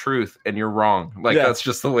absolute truth and you're wrong. Like, that's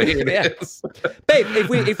just the way it is. Babe,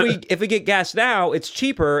 if we get gas now, it's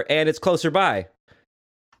cheaper and it's closer by.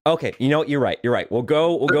 Okay, you know what? You're right. We'll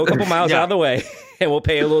go a couple miles out of the way and we'll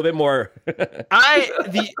pay a little bit more.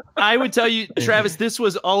 I would tell you, Travis, this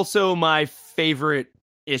was also my favorite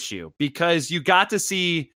issue because you got to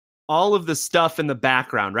see all of the stuff in the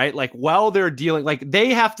background, right? Like while they're dealing, like they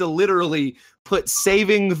have to literally put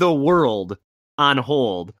saving the world on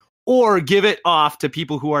hold or give it off to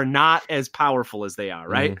people who are not as powerful as they are,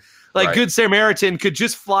 right? Mm-hmm. Like Right. Good Samaritan could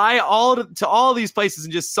just fly to all these places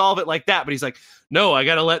and just solve it like that. But he's like, no, I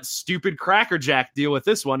got to let stupid Cracker Jack deal with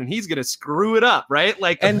this one. And he's going to screw it up, right?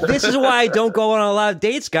 Like, And this is why I don't go on a lot of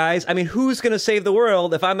dates, guys. I mean, who's going to save the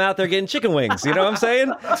world if I'm out there getting chicken wings? You know what I'm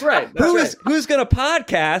saying? that's right. Who's going to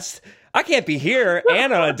podcast? I can't be here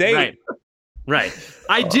and on a date. Right.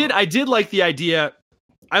 I did like the idea.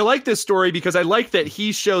 I like this story because I like that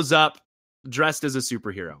he shows up dressed as a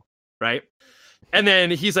superhero, right? And then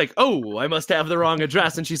he's like, oh, I must have the wrong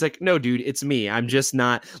address. And she's like, no, dude, it's me. I'm just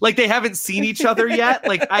not like they haven't seen each other yet.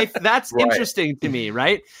 Like that's Right. interesting to me,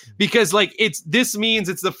 right? Because like this means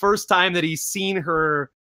it's the first time that he's seen her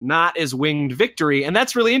not as winged Victory. And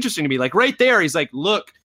that's really interesting to me. Like right there, he's like,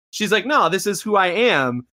 look, she's like, no, this is who I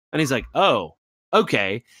am. And he's like, oh,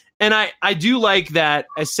 okay. And I do like that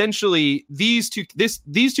essentially these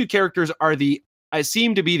two characters are I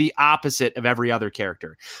seem to be the opposite of every other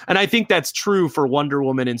character. And I think that's true for Wonder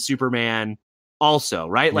Woman and Superman also,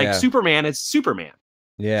 right? Like Yeah. Superman is Superman.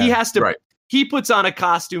 Yeah. He has to, Right. he puts on a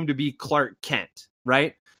costume to be Clark Kent,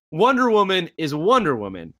 right? Wonder Woman is Wonder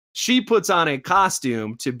Woman. She puts on a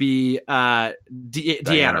costume to be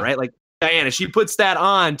Diana, right? Like Diana. She puts that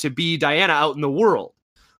on to be Diana out in the world,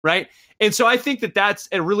 right? And so I think that that's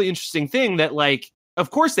a really interesting thing that, like,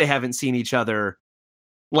 of course they haven't seen each other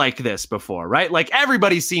like this before, right? Like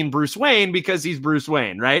everybody's seen Bruce Wayne because he's Bruce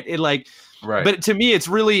Wayne, right? It like, Right. but to me, it's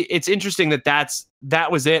interesting that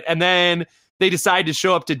that was it. And then they decide to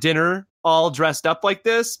show up to dinner all dressed up like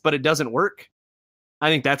this, but it doesn't work. I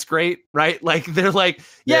think that's great, right? Like they're like,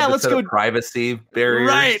 yeah, the let's set go. of privacy barriers.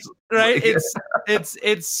 Right. Yeah.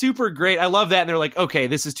 It's super great. I love that. And they're like, okay,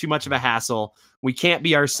 this is too much of a hassle. We can't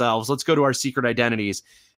be ourselves. Let's go to our secret identities.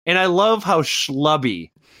 And I love how schlubby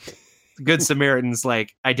Good Samaritan's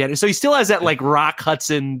like identity. So he still has that like Rock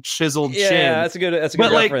Hudson chiseled chin. Yeah, that's a good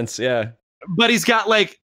But, like, reference. Yeah. But he's got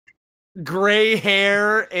like gray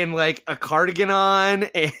hair and like a cardigan on,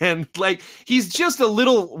 and like he's just a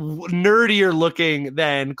little nerdier looking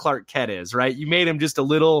than Clark Kent is, right? You made him just a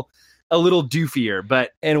little doofier,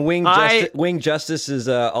 but And Wing Justice's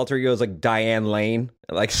alter ego is like Diane Lane,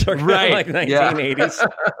 like circa Right. like 1980s.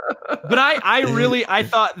 but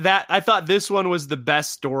I thought this one was the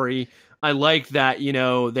best story. I liked that,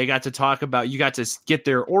 they got to talk about, you got to get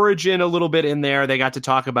their origin a little bit in there. They got to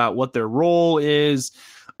talk about what their role is.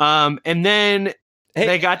 And then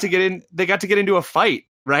they got to get into a fight,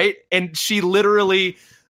 right? And she literally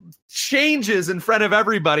changes in front of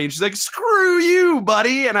everybody. And she's like, screw you,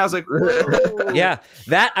 buddy. And I was like, whoa. Yeah,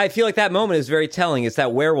 that I feel like that moment is very telling. It's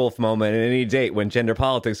that werewolf moment in any date when gender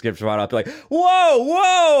politics gets brought up. Like,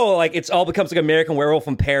 whoa, like it's all becomes like American Werewolf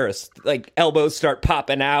in Paris. Like elbows start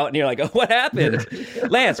popping out, and you're like, oh, what happened?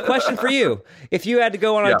 Lance, question for you: if you had to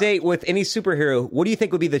go on a date with any superhero, what do you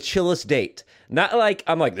think would be the chillest date? Not like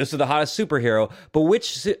I'm like this is the hottest superhero, but which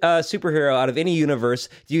superhero out of any universe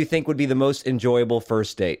do you think would be the most enjoyable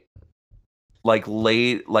first date? Like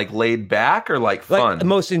laid back or like fun? Like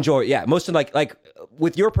most enjoy, yeah, most like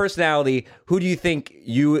with your personality, who do you think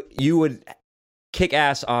you would kick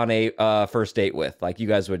ass on a first date with? Like you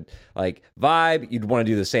guys would like vibe, you'd want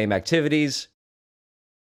to do the same activities.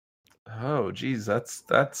 Oh, geez, that's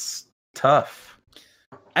tough.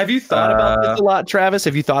 Have you thought about this a lot, Travis?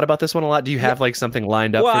 Have you thought about this one a lot? Do you have like something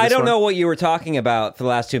lined up? Well, for this I don't one? know what you were talking about for the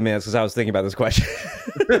last 2 minutes because I was thinking about this question.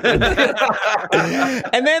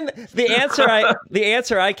 And then the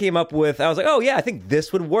answer I came up with, I was like, oh yeah, I think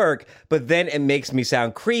this would work. But then it makes me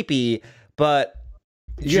sound creepy. But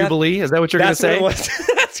Jubilee? Is that what you're going to say?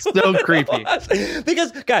 That's So what it creepy. was.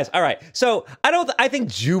 Because guys, all right. So I think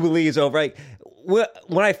Jubilee is over. Like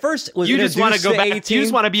when I first was You just want to go back. A-Team, You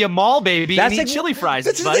just want to be a mall baby and eat ex- chili fries,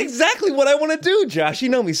 This is buddy. exactly what I want to do, Josh. You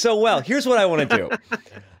know me so well. Here's what I want to do.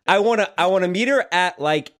 I want to meet her at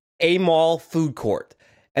like a mall food court.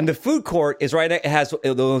 And the food court is right. It has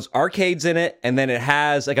those arcades in it, and then it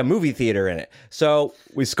has like a movie theater in it. So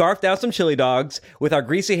we scarf down some chili dogs with our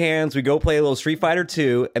greasy hands. We go play a little Street Fighter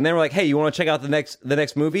 2, and then we're like, "Hey, you want to check out the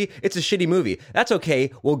next movie? It's a shitty movie. That's okay.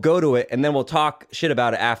 We'll go to it, and then we'll talk shit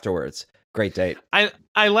about it afterwards." Great date.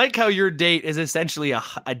 I like how your date is essentially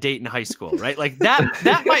a date in high school, right? Like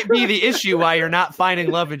that might be the issue why you're not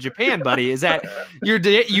finding love in Japan, buddy, is that your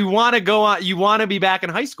date, you want to be back in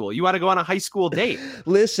high school. You want to go on a high school date.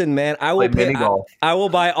 Listen, man, I will I will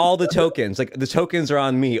buy all the tokens. Like the tokens are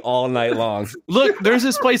on me all night long. Look, there's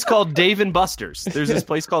this place called Dave and Buster's. There's this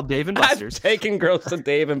place called Dave and Buster's. I've taken girls to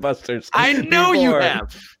Dave and Buster's. I know you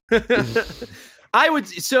have. I would.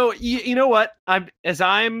 So you know what?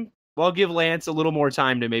 I'll give Lance a little more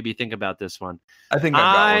time to maybe think about this one. I think I've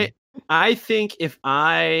got one. I think if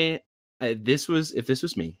this was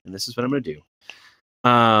me, and this is what I'm going to do.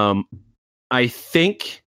 I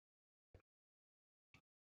think.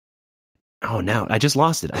 Oh, no, I just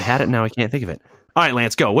lost it. I had it. Now I can't think of it. All right,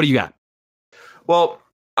 Lance, go. What do you got? Well,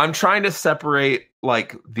 I'm trying to separate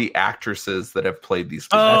like the actresses that have played these.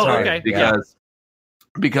 Oh, okay.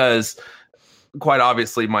 Because quite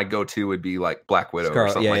obviously my go-to would be like Black Widow or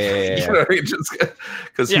something like that. You know what I mean? Just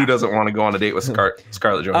because who doesn't want to go on a date with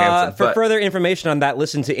Scarlett Johansson? For further information on that,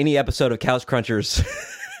 listen to any episode of Couch Crunchers.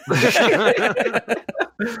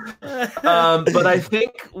 But I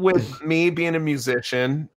think with me being a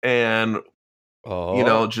musician and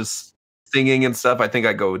just singing and stuff, I think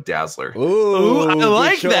I go with Dazzler. Ooh, I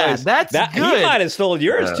like that. That's good. You might have stolen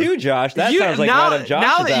yours too, Josh. That sounds like right up Josh's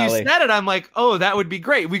Now that alley. you said it, I'm like, oh, that would be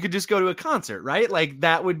great. We could just go to a concert, right? Like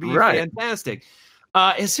that would be fantastic.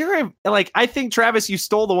 Is there I think Travis, you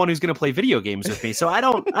stole the one who's going to play video games with me. So I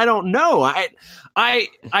don't know.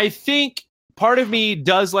 I think part of me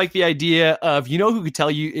does like the idea of, who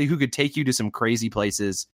could take you to some crazy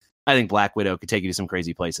places. I think Black Widow could take you to some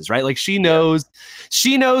crazy places, right? Like she knows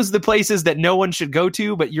the places that no one should go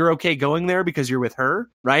to, but you're okay going there because you're with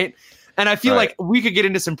her, right? And I feel like we could get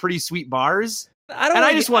into some pretty sweet bars. I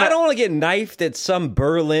don't want to get knifed at some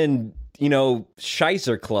Berlin,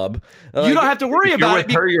 Scheisser club. You don't have to worry about it.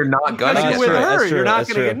 With her, you're not gonna get with her. You're not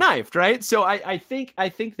going to get knifed, right? So I think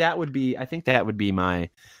that would be my.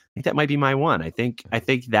 I think that might be my one. I think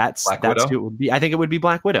that's who it would be. I think it would be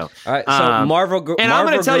Black Widow. All right, so Marvel and I'm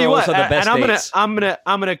going to tell you what, and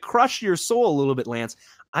I'm going to crush your soul a little bit, Lance.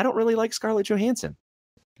 I don't really like Scarlett Johansson.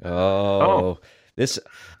 This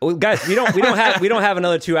guys, we don't have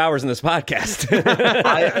another 2 hours in this podcast.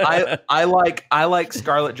 I like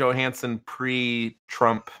Scarlett Johansson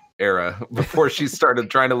pre-Trump era, before she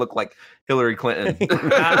started trying to look like Hillary Clinton.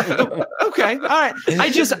 Okay, all right.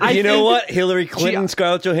 I know what? Hillary Clinton,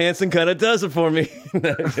 Scarlett Johansson kind of does it for me. Well,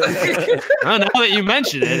 now that you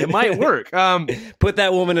mention it, it might work. Put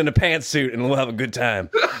that woman in a pantsuit and we'll have a good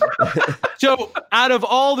time. So, out of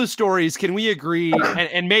all the stories, can we agree?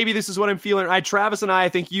 And maybe this is what I'm feeling. Travis and I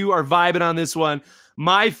think you are vibing on this one.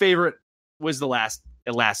 My favorite was the last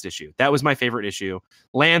issue. That was my favorite issue.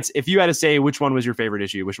 Lance, if you had to say which one was your favorite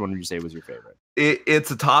issue, which one would you say was your favorite? It's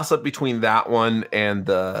a toss up between that one and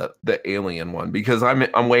the Alien one, because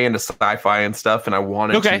I'm way into sci-fi and stuff, and I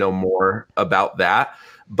wanted to know more about that.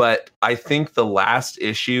 But I think the last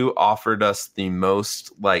issue offered us the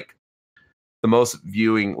most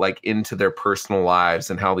viewing into their personal lives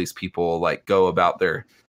and how these people go about their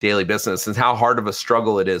daily business and how hard of a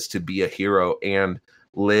struggle it is to be a hero and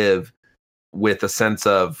live with a sense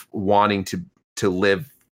of wanting to live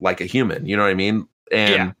like a human, you know what I mean?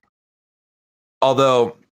 And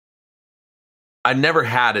although I never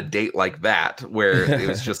had a date like that, where it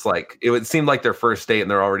was just it would seem like their first date and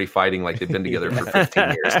they're already fighting like they've been together for 15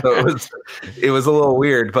 years. So it was a little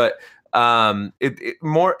weird, but it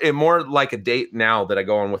more like a date now that I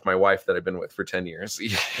go on with my wife that I've been with for 10 years. You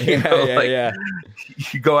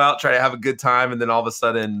go out, try to have a good time, and then all of a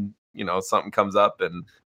sudden, something comes up and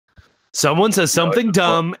someone says something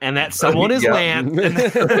dumb, and that someone is Lance.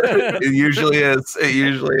 It usually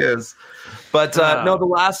is. But no,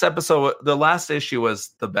 the last issue was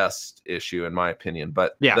the best issue in my opinion.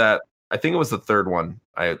 But that I think it was the third one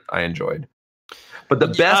I enjoyed. But the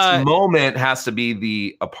best moment has to be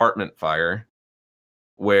the apartment fire,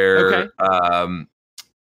 where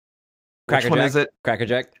which one is it?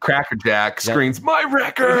 Crackerjack screams, "My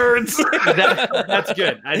records!" That's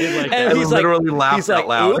good. I did like that. And he literally laughed out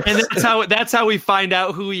loud. And that's how we find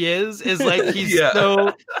out who he is. He's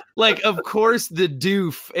so of course the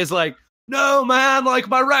doof is like, "No, man,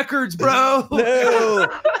 my records, bro. No,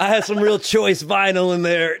 I had some real choice vinyl in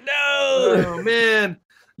there. No, oh man."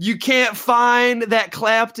 You can't find that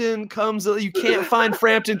Clapton comes. You can't find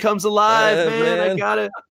Frampton comes alive, man. I got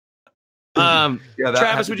it. Yeah, that Travis,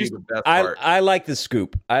 had to would be you? the best part. I like the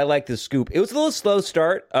scoop. I like the scoop. It was a little slow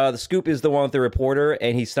start. The scoop is the one with the reporter,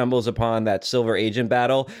 and he stumbles upon that silver agent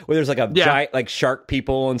battle where there's like a giant like shark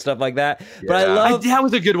people and stuff like that. But I love that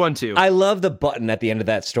was a good one too. I love the button at the end of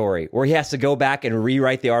that story where he has to go back and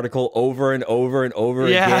rewrite the article over and over and over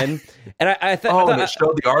again. And I thought, and it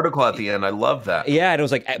showed the article at the end. I love that. Yeah, and it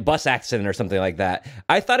was like a bus accident or something like that.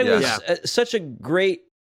 I thought it was such a great.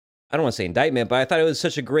 I don't want to say indictment, but I thought it was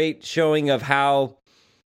such a great showing of how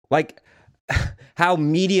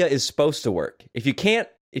media is supposed to work. If you can't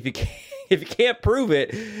prove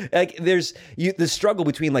it, like there's the struggle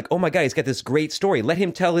between like, oh my God, he's got this great story. Let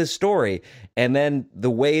him tell his story. And then the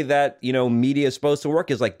way that, media is supposed to work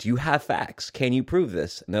is like, do you have facts? Can you prove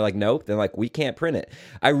this? And they're like, nope. They're like, we can't print it.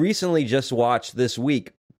 I recently just watched this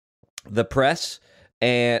week, the Post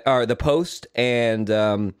and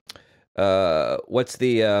what's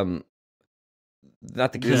the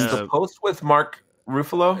not the Keys. Is the Post with Mark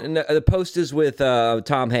Ruffalo? No, the Post is with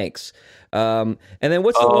Tom Hanks. And then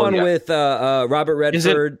what's the one with Robert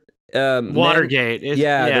Redford? Watergate.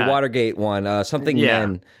 The Watergate one. Something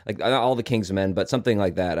Men, like not all the King's Men, but something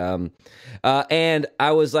like that. And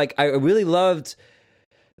I was like, I really loved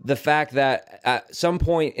the fact that at some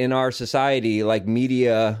point in our society, like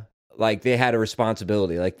media, like they had a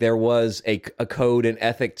responsibility, like there was a code and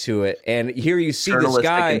ethic to it. And here you see this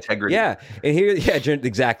guy, integrity.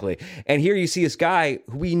 exactly. And here you see this guy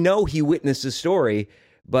who we know he witnessed the story,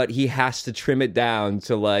 but he has to trim it down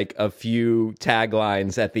to like a few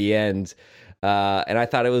taglines at the end. And I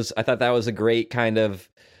thought that was a great kind of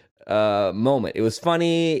moment. It was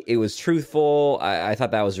funny. It was truthful. I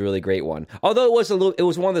thought that was a really great one. Although it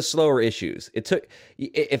was one of the slower issues. If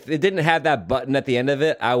it didn't have that button at the end of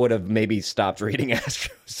it, I would have maybe stopped reading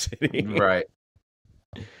Astro City. Right.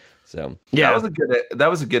 So that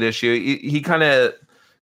was a good issue. He kind of,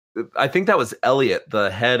 I think that was Elliot,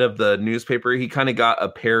 the head of the newspaper. He kind of got a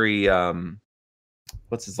Perry,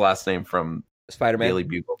 what's his last name from Spider-Man? Daily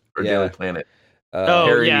Bugle or Daily Planet.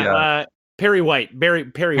 Perry White. Barry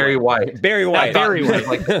White. Barry White. Barry White.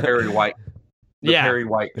 Like the Perry White. The Perry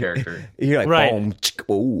White character. You're like, right. Boom,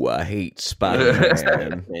 oh, I hate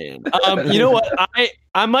Spider-Man. You know what?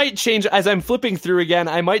 I might change as I'm flipping through again.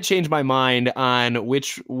 I might change my mind on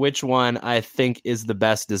which one I think is the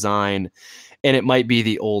best design, and it might be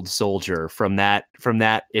the Old Soldier from that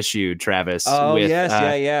issue, Travis. Oh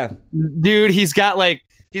yes, dude. He's got like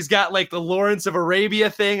the Lawrence of Arabia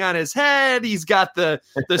thing on his head. He's got the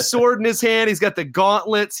sword in his hand. He's got the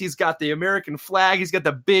gauntlets. He's got the American flag. He's got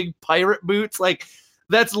the big pirate boots. Like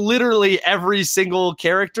that's literally every single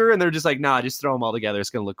character. And they're just like, nah, just throw them all together. It's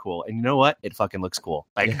going to look cool. And you know what? It fucking looks cool.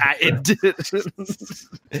 Like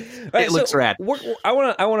it looks rad.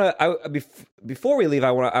 Before we leave,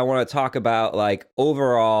 I want to talk about like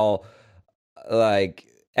overall, like,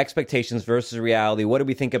 expectations versus reality. What do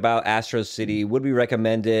we think about Astro City? Would we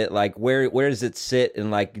recommend it? Like, where does it sit?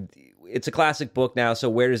 And like, it's a classic book now, so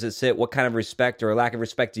where does it sit? What kind of respect or lack of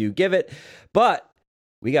respect do you give it? But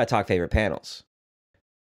we got to talk favorite panels.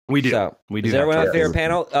 We do. So, we do. Does everyone have a favorite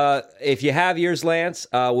panel? If you have yours, Lance,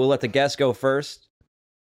 we'll let the guest go first.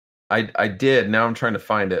 I did. Now I'm trying to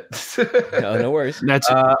find it. No worries. That's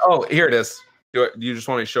here it is. Do you just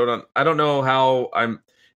want me to show it on? I don't know how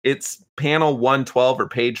It's panel 112 or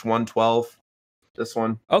page 112. This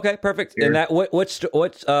one. Okay, perfect. Here. And that what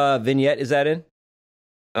vignette is that in?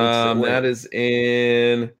 That is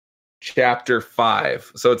in chapter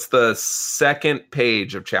 5. So it's the second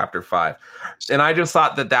page of chapter 5. And I just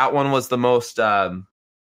thought that one was the most.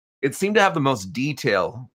 It seemed to have the most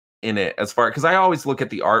detail in it as far because I always look at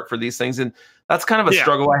the art for these things, and that's kind of a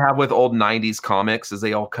struggle I have with old 90s comics, is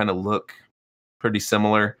they all kind of look pretty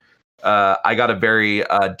similar. I got a very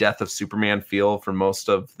Death of Superman feel for most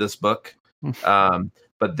of this book.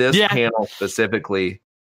 But this panel specifically,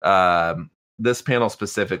 was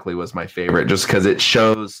my favorite just because it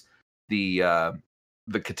shows the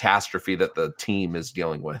catastrophe that the team is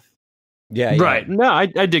dealing with. Yeah. Right. No, I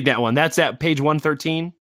dig that one. That's at page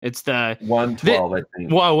 113. It's the 112, I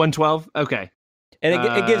think. Wow, 112. Okay. And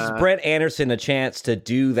it gives Brent Anderson a chance to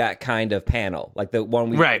do that kind of panel, like the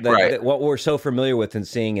one what we're so familiar with and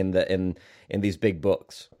seeing in these big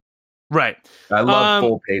books. Right. I love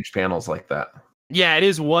full page panels like that. Yeah, it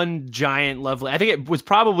is one giant lovely. I think it was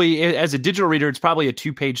probably, as a digital reader, it's probably a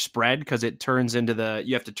 2-page spread because it turns into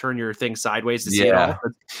you have to turn your thing sideways to see it all.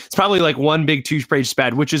 It's probably like one big 2-page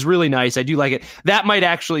spread, which is really nice. I do like it. That might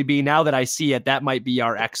actually be, now that I see it, that might be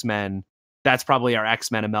our X-Men. That's probably our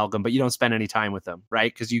X-Men amalgam, but you don't spend any time with them,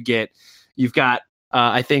 right? Because you've got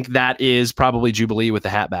I think that is probably Jubilee with the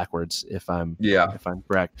hat backwards, if I'm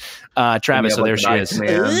correct. Travis, so there she is.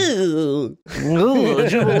 Ooh,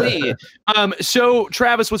 Jubilee. So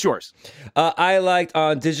Travis, what's yours? I liked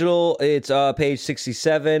on digital. It's page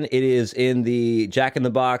 67. It is in the Jack in the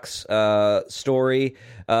Box story.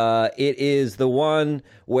 It is the one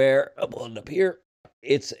where I'm pulling it up here.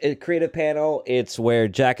 It's a creative panel. It's where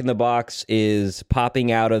Jack in the Box is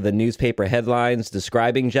popping out of the newspaper headlines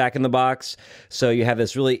describing Jack in the Box. So you have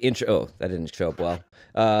this really that didn't show up well.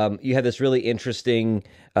 You have this really interesting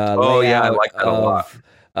layout I like that a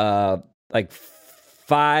lot. Like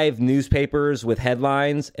 5 newspapers with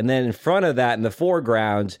headlines, and then in front of that, in the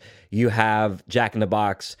foreground, you have Jack in the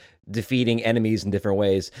Box defeating enemies in different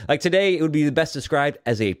ways. Like today, it would be best described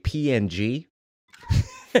as a PNG.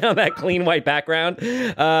 On that clean white background.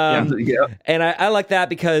 And I like that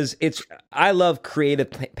because I love creative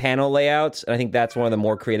panel layouts. And I think that's one of the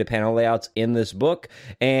more creative panel layouts in this book.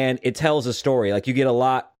 And it tells a story. Like you get a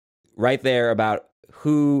lot right there about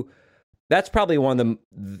that's probably one of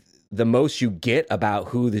the most you get about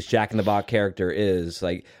who this Jack in the Box character is.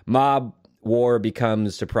 Like mob war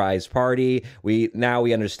becomes surprise party. We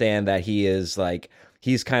understand that he's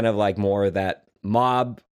kind of like more of that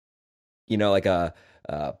mob, like a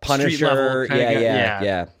Punisher,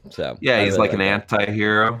 yeah. So he's like an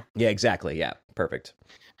anti-hero. Yeah, exactly. Yeah, perfect.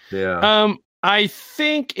 Yeah. I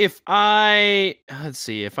think if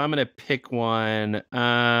if I'm gonna pick one,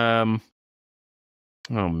 oh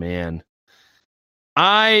man,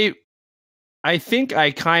 I think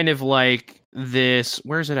I kind of like this.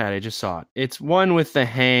 Where's it at? I just saw it. It's one with the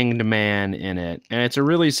hanged man in it, and it's a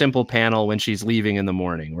really simple panel when she's leaving in the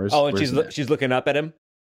morning. She's looking up at him.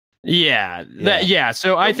 Yeah.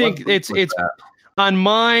 So I think it's on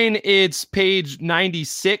mine. It's page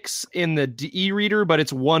 96 in the e-reader, but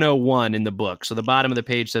it's 101 in the book. So the bottom of the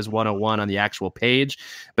page says 101 on the actual page,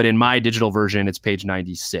 but in my digital version, it's page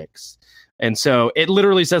 96. And so it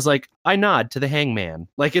literally says like, I nod to the hangman.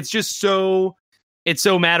 Like it's so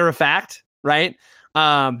matter of fact, right?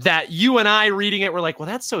 That you and I reading it, we're like, well,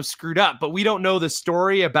 that's so screwed up, but we don't know the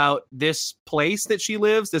story about this place that she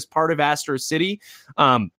lives, this part of Astro City.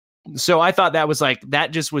 So I thought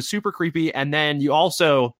that just was super creepy. And then you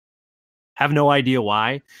also have no idea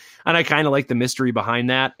why. And I kind of like the mystery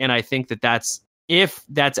behind that. And I think if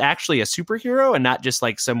that's actually a superhero and not just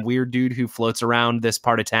like some weird dude who floats around this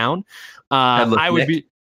part of town, I would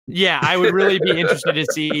really be interested to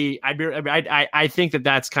see. I think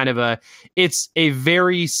that's kind of it's a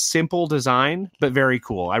very simple design, but very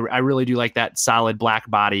cool. I really do like that solid black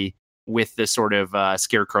body with the sort of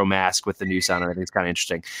scarecrow mask with the noose on it. I think it's kind of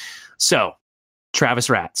interesting. So, Travis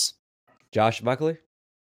Ratz, Josh Buckley,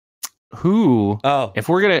 who? Oh, if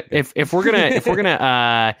we're gonna,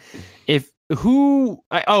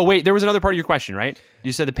 wait, there was another part of your question, right?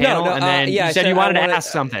 You said the panel, and then you said you wanted to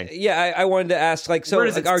ask something. I wanted to ask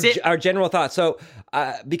our general thoughts. So,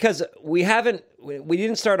 because we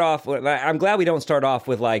didn't start off. I'm glad we don't start off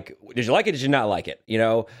with like, did you like it? Did you not like it?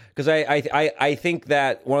 Because I think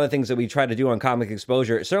that one of the things that we try to do on Comic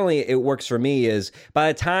Exposure, certainly it works for me, is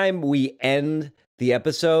by the time we end the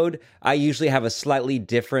episode, I usually have a slightly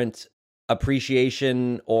different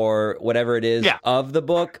appreciation or whatever it is of the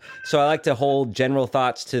book. So I like to hold general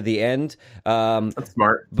thoughts to the end. That's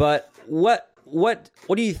smart. But what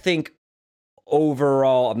do you think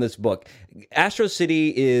overall on this book? Astro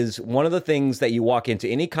City is one of the things that you walk into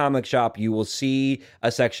any comic shop, you will see a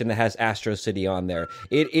section that has Astro City on there.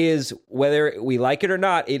 It is, whether we like it or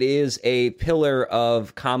not, it is a pillar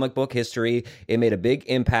of comic book history. It made a big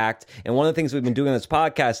impact. And one of the things we've been doing on this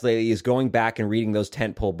podcast lately is going back and reading those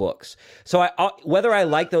tentpole books. So whether I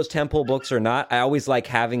like those tentpole books or not, I always like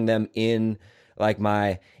having them in like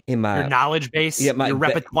your knowledge base, your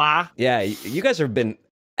repertoire. You guys have been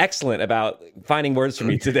excellent about finding words for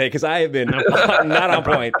me today because I have been not on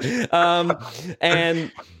point.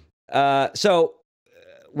 So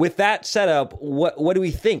with that setup, what do we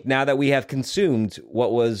think now that we have consumed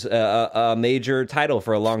what was a major title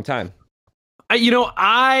for a long time?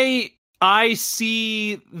 I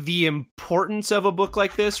see the importance of a book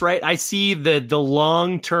like this, right? I see the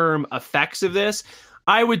long-term effects of this.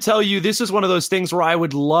 I would tell you this is one of those things where I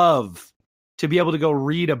would love to be able to go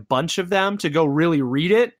read a bunch of them, to go really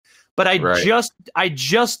read it. But I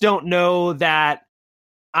just don't know that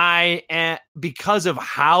because of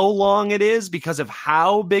how long it is, because of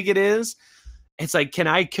how big it is, it's like, can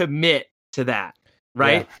I commit to that?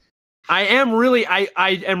 Right. Yeah. I am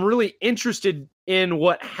really interested in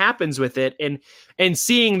what happens with it, and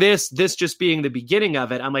seeing this just being the beginning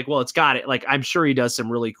of it. I'm like, well, it's got it. Like, I'm sure he does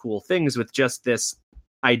some really cool things with just this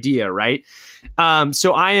idea, right?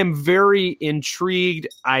 So I am very intrigued.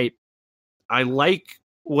 I like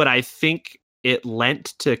what I think it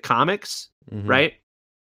lent to comics, right?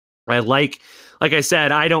 I like I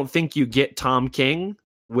said, I don't think you get Tom King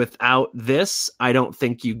without this. I don't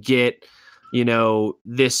think you get,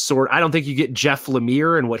 this sort. I don't think you get Jeff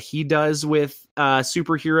Lemire and what he does with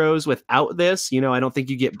superheroes without this. I don't think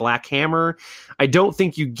you get Black Hammer. I don't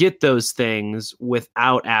think you get those things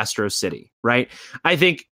without Astro City, right? I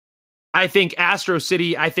think Astro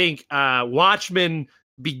City. I think Watchmen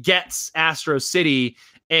begets Astro City,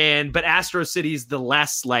 but Astro City's the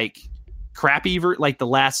less crappy, the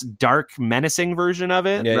less dark, menacing version of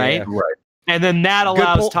it, right? Yeah. Right. And then that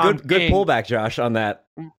allows Tom King. Good pullback, Josh, on that.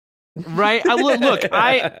 Right. Look,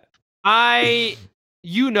 I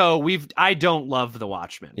don't love The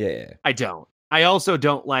Watchmen. Yeah. I don't. I also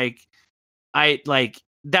don't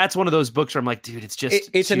that's one of those books where I'm like, dude, it's just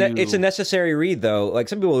it's a necessary read though. Like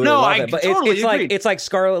some people really No, love I it, but totally agree. it's like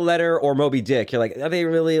Scarlet Letter or Moby Dick. You're like, are they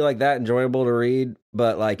really that enjoyable to read?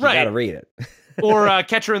 But you got to read it. Or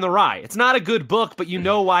Catcher in the Rye. It's not a good book, but you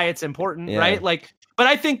know why it's important, right? But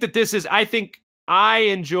I think that I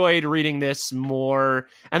enjoyed reading this more,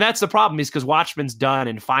 and that's the problem is because Watchmen's done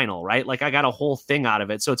in final, right? I got a whole thing out of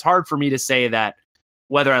it, so it's hard for me to say that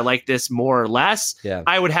whether I like this more or less. Yeah.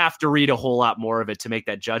 I would have to read a whole lot more of it to make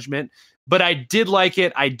that judgment, but I did like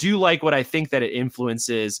it. I do like what I think that it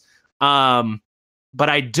influences, but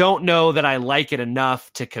I don't know that I like it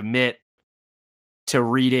enough to commit to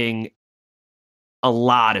reading a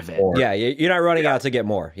lot of it. Yeah, you're not running out to get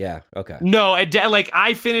more. Yeah, okay. No,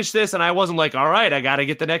 I finished this and I wasn't like, all right, I got to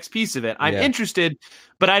get the next piece of it. I'm interested,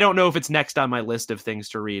 but I don't know if it's next on my list of things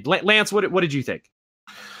to read. Lance, what did you think?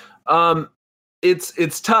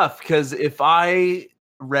 It's tough because if I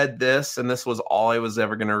read this and this was all I was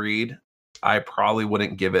ever going to read, I probably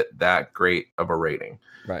wouldn't give it that great of a rating.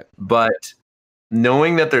 Right. But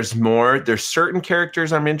knowing that there's certain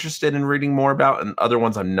characters I'm interested in reading more about and other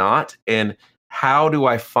ones I'm not. And how do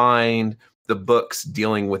I find the books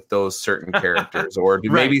dealing with those certain characters? Or do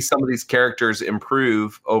maybe some of these characters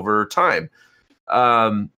improve over time?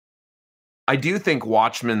 I do think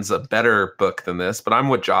Watchmen's a better book than this, but I'm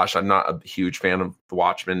with Josh. I'm not a huge fan of The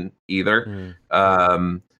Watchmen either.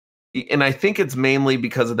 And I think it's mainly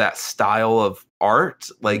because of that style of art.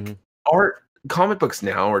 Comic books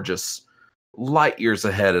now are just light years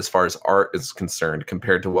ahead as far as art is concerned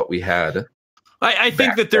compared to what we had. I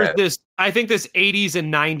think that this 80s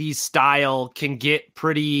and 90s style can get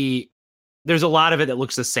pretty, there's a lot of it that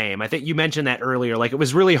looks the same. I think you mentioned that earlier. It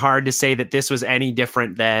was really hard to say that this was any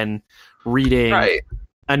different than reading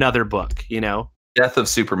another book, Death of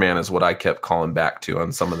Superman is what I kept calling back to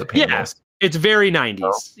on some of the panels. Yeah, it's very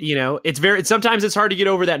 90s, sometimes it's hard to get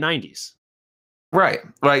over that 90s. Right.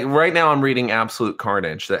 Right now I'm reading Absolute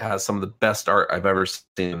Carnage that has some of the best art I've ever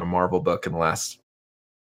seen in a Marvel book in the last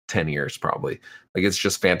 10 years, probably. It's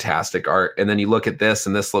just fantastic art. And then you look at this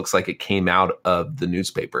and this looks like it came out of the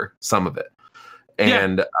newspaper, some of it.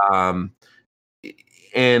 And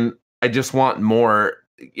and I just want more.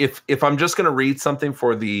 If I'm just going to read something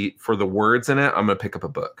for the words in it, I'm going to pick up a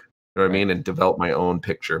book. You know what I mean? And develop my own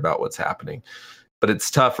picture about what's happening. But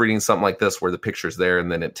it's tough reading something like this where the picture's there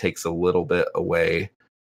and then it takes a little bit away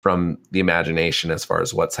from the imagination as far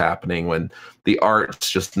as what's happening when the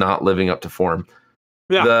art's just not living up to form.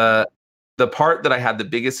 Yeah. The part that I had the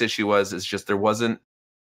biggest issue is just there was a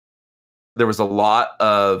lot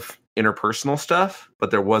of interpersonal stuff,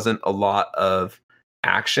 but there wasn't a lot of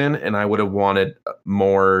action, and I would have wanted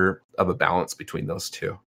more of a balance between those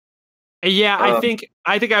two. Yeah, I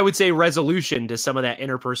think I would say resolution to some of that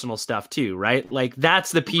interpersonal stuff too, right?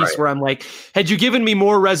 That's the piece where I'm like, had you given me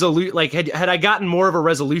more had I gotten more of a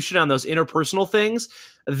resolution on those interpersonal things,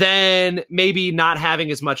 then maybe not having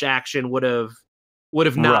as much action would have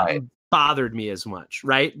not bothered me as much,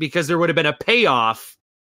 right? Because there would have been a payoff,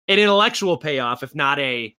 an intellectual payoff, if not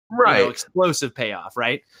a explosive payoff,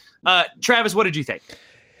 right? Travis, what did you think?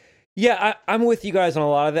 Yeah, I'm with you guys on a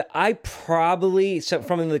lot of it. I probably,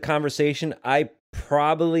 from the conversation, I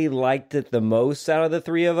probably liked it the most out of the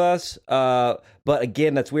three of us. But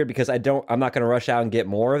again, that's weird because I'm not going to rush out and get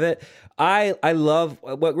more of it. I love,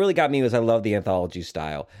 what really got me was I love the anthology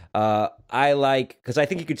style. Because I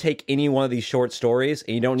think you could take any one of these short stories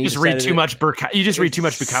and you don't need to read too much. You just read too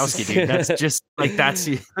much Bukowski, dude. That's just that's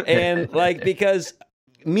and because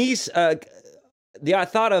the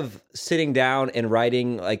thought of sitting down and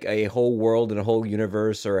writing like a whole world and a whole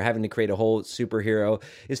universe or having to create a whole superhero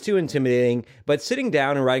is too intimidating. But sitting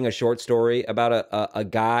down and writing a short story about a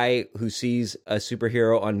guy who sees a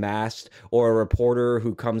superhero unmasked, or a reporter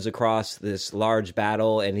who comes across this large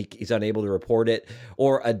battle and he's unable to report it,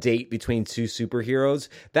 or a date between two superheroes,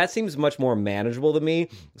 that seems much more manageable to me.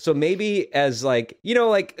 So maybe as like, you know,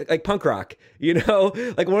 like punk rock, you know,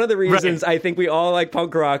 like one of the reasons I think we all like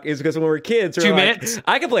punk rock is because when we were kids, we 2 were minutes. like,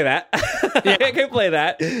 I can play that. I can play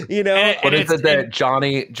that. You know, What is it that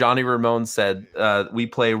Johnny Ramone said? We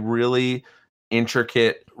play really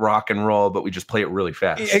intricate rock and roll, but we just play it really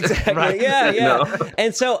fast. Exactly. Right. Yeah. No.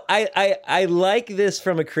 And so I like this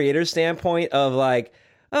from a creator standpoint of like,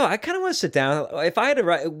 oh, I kind of want to sit down. If I had to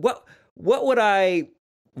write, what would I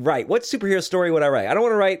write? What superhero story would I write? I don't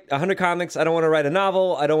want to write 100 comics. I don't want to write a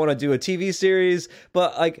novel. I don't want to do a TV series.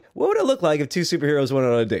 But like, what would it look like if two superheroes went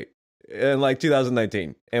on a date in like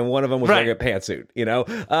 2019 and one of them was wearing a pantsuit, you know?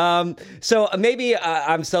 So maybe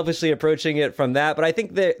I'm selfishly approaching it from that, but I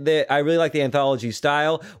think that I really like the anthology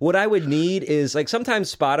style. What I would need is like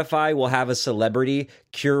sometimes Spotify will have a celebrity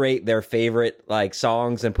curate their favorite like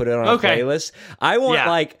songs and put it on a playlist. I want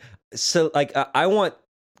I want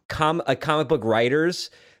comic book writers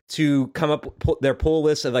to come up their pull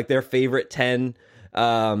list of like their favorite 10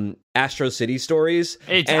 Astro City stories.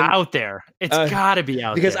 It's out there. It's gotta be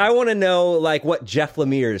out because there. I want to know like what Jeff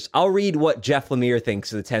Lemire's. I'll read what Jeff Lemire thinks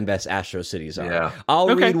the 10 best Astro Cities are. Yeah.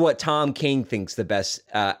 I'll read what Tom King thinks the best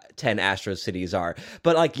 10 Astro Cities are.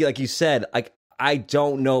 But like you said, like I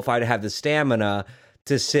don't know if I'd have the stamina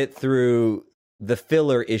to sit through the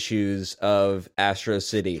filler issues of Astro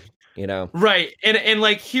City. You know, right? And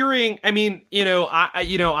like hearing, I mean,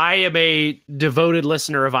 I am a devoted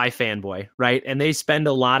listener of iFanboy, right? And they spend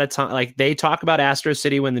a lot of time, like they talk about Astro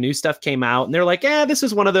City when the new stuff came out, and they're like, "Yeah, this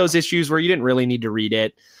is one of those issues where you didn't really need to read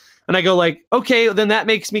it." And I go, like, okay, then that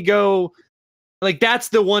makes me go, like, that's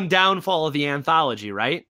the one downfall of the anthology,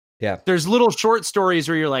 right? Yeah. There's little short stories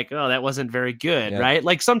where you're like, oh, that wasn't very good, right?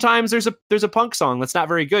 Like sometimes there's a punk song that's not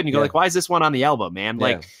very good, and you go, like, why is this one on the album, man?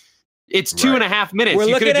 Like. It's 2.5 minutes. We're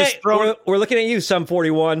you looking could have at just thrown. we're looking at you, Sum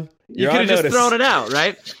 41. You could have just thrown it out,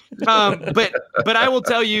 right? But I will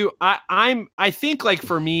tell you, I think like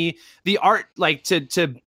for me, the art, like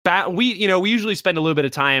we usually spend a little bit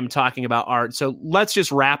of time talking about art. So let's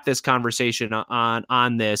just wrap this conversation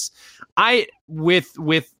on this.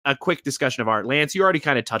 With a quick discussion of art. Lance, you already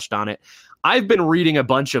kind of touched on it. I've been reading a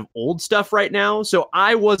bunch of old stuff right now, so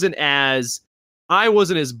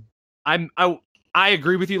I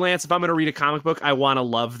agree with you, Lance. If I'm going to read a comic book, I want to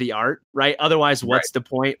love the art, right? Otherwise, what's the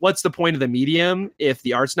point? What's the point of the medium if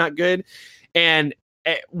the art's not good? And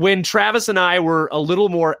when Travis and I were a little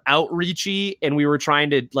more outreachy and we were trying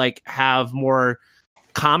to like have more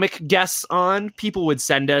comic guests on, people would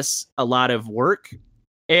send us a lot of work.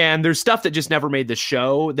 And there's stuff that just never made the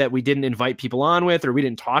show that we didn't invite people on with or we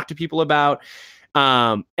didn't talk to people about.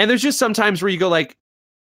 And there's just sometimes where you go like,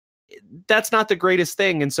 that's not the greatest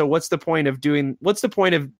thing. And so what's the point of doing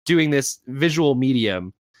this visual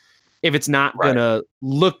medium if it's not going to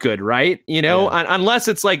look good, right? You know, unless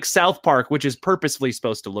it's like South Park, which is purposefully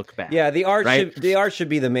supposed to look bad. Yeah, the art should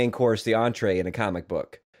be the main course, the entree in a comic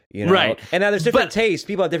book. You know? Right. And now there's different tastes.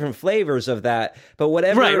 People have different flavors of that. But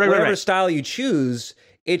whatever style you choose,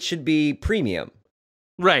 it should be premium.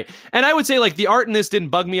 Right. And I would say like the art in this didn't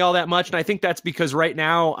bug me all that much. And I think that's because right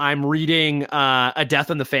now I'm reading A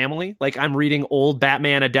Death in the Family. Like I'm reading old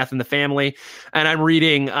Batman, A Death in the Family. And I'm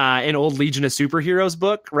reading an old Legion of Superheroes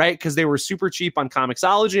book, right? Because they were super cheap on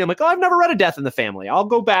Comixology. I'm like, oh, I've never read A Death in the Family. I'll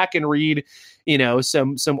go back and read,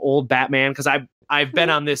 some old Batman because I've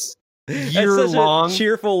been on this year-long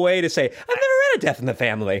cheerful way to say, I've never read A Death in the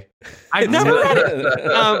Family. I've never read it.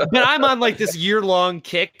 But I'm on like this year-long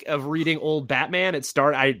kick of reading old Batman.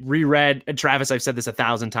 I reread, and Travis, I've said this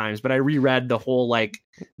 1,000 times, but I reread the whole like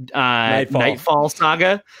Nightfall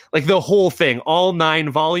saga, like the whole thing, all 9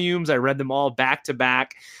 volumes. I read them all back to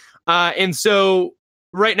back. And so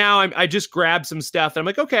right now I just grabbed some stuff and I'm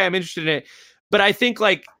like, okay, I'm interested in it. But I think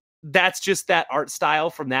like that's just that art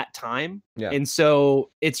style from that time. Yeah. And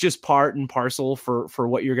so it's just part and parcel for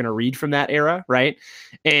what you're going to read from that era. Right.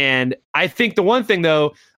 And I think the one thing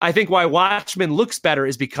though, I think why Watchmen looks better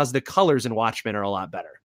is because the colors in Watchmen are a lot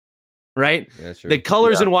better. Right. Yeah, the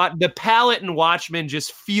colors in the palette in Watchmen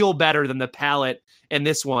just feel better than the palette in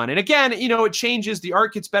this one. And again, it changes. The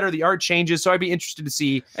art gets better. The art changes. So I'd be interested to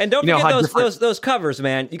see. And don't forget those covers,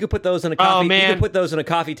 man. You could put those in a coffee. You could put those in a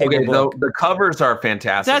coffee table book. The covers are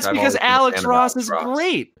fantastic. That's because Alex Ross is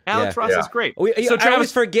great. Alex Ross is great. So I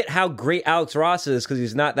always forget how great Alex Ross is because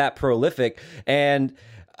he's not that prolific. And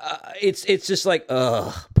it's just like,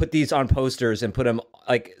 put these on posters and put them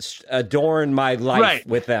like adorn my life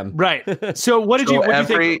with them. Right. So what did you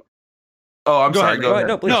think? Oh, I'm sorry. Go ahead.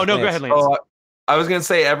 No, please, go ahead, Lance. Oh, I was gonna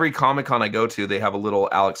say every Comic-Con I go to, they have a little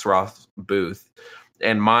Alex Ross booth.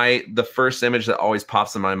 And the first image that always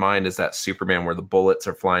pops in my mind is that Superman where the bullets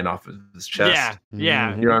are flying off of his chest.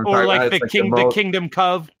 Yeah. You know what I'm Or talking like about?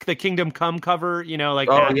 the Kingdom Come cover, like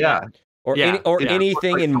Oh that. yeah. Or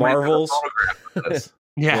anything in Marvels.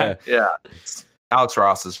 Yeah. Alex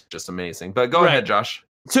Ross is just amazing. But go ahead, Josh.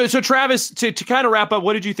 So Travis, to kind of wrap up,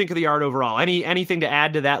 what did you think of the art overall? Anything to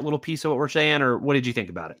add to that little piece of what we're saying, or what did you think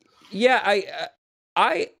about it? Yeah,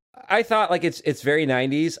 I thought like it's very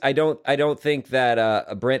 90s. I don't think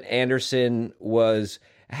that Brent Anderson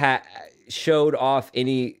showed off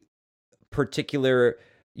any particular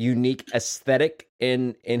unique aesthetic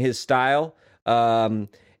in his style.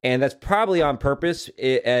 And that's probably on purpose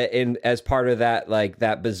as part of that, like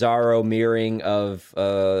that bizarro mirroring of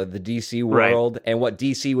the DC world and what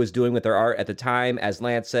DC was doing with their art at the time. As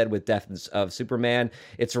Lance said, with Death of Superman,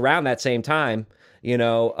 it's around that same time,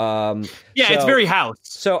 it's very house.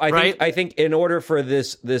 So I think in order for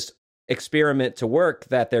this experiment to work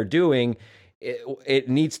that they're doing, it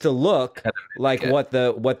needs to look like what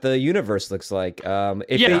the universe looks like. I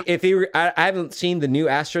haven't seen the new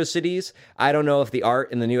Astro Cities. I don't know if the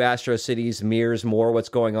art in the new Astro Cities mirrors more what's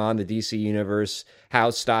going on the DC universe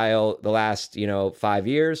house style the last 5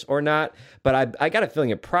 years or not. But I got a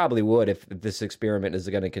feeling it probably would if this experiment is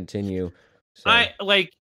going to continue. So.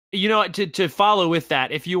 To follow with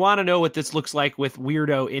that, if you want to know what this looks like with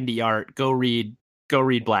weirdo indie art, go read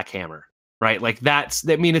Black Hammer. Right, like it's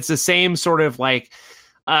the same sort of like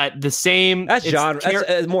the same. That's genre.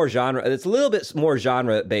 That's more genre. It's a little bit more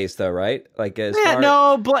genre based, though, right? Like,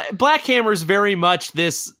 Black Hammer's very much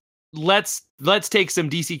this. Let's take some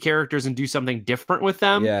DC characters and do something different with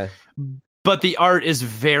them. Yeah, but the art is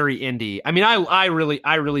very indie. I mean, I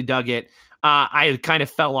really dug it. I kind of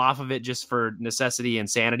fell off of it just for necessity and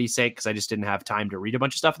sanity's sake because I just didn't have time to read a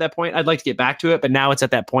bunch of stuff at that point. I'd like to get back to it, but now it's at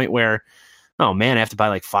that point where. Oh man, I have to buy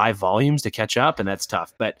like 5 volumes to catch up, and that's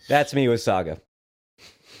tough. But that's me with Saga.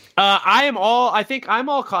 I think I'm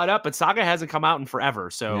all caught up, but Saga hasn't come out in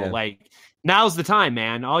forever. So now's the time,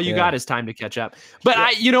 man. All you got is time to catch up.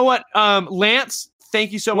 But you know what, Lance,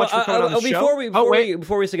 thank you so much for coming on the show.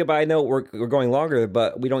 Before we say goodbye, I know we're going longer,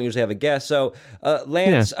 but we don't usually have a guest. So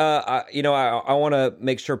Lance, I want to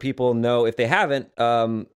make sure people know if they haven't.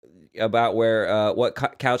 About what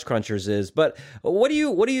Couch Crunchers is, but what have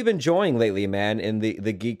you been enjoying lately, man? In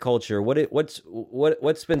the geek culture,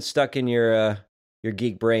 what's been stuck in your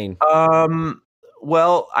geek brain?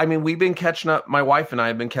 Well, I mean, we've been catching up. My wife and I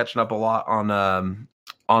have been catching up a lot on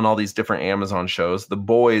all these different Amazon shows. The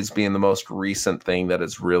Boys being the most recent thing that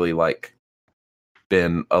has really like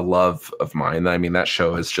been a love of mine. I mean, that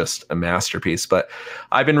show is just a masterpiece. But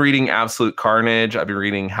I've been reading Absolute Carnage. I've been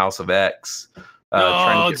reading House of X.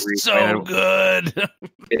 It's so good.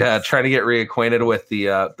 Trying to get reacquainted with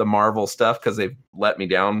the Marvel stuff because they've let me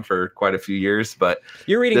down for quite a few years. But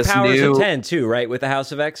you're reading Powers of 10 too, right? With the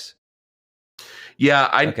House of X. Yeah,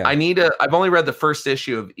 I need to. I've only read the first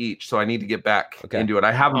issue of each, so I need to get back into it.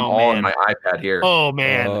 I have them all on my iPad here. Oh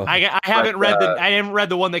man, I haven't read I haven't read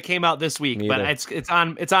the one that came out this week, but it's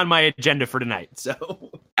on my agenda for tonight.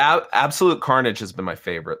 So Absolute Carnage has been my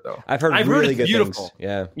favorite, though. I've heard really good beautiful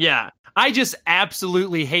things. Yeah. I just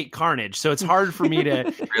absolutely hate Carnage, so it's hard for me to.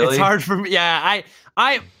 Really? It's hard for me. Yeah,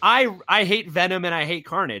 I hate Venom and I hate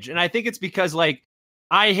Carnage, and I think it's because like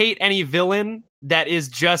I hate any villain that is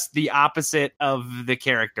just the opposite of the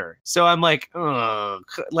character. So I'm like, I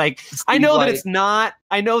know that it's not.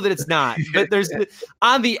 But there's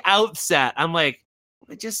on the outset, I'm like,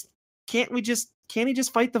 can't he just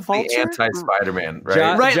fight the Vulture? The anti-Spider-Man,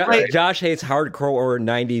 right? Josh hates hardcore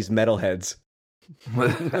 90s metalheads.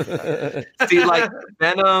 See, like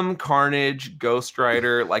Venom, Carnage, Ghost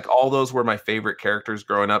Rider, like all those were my favorite characters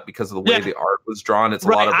growing up because of the way the art was drawn. It's a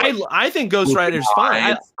lot of. I think Ghost Rider's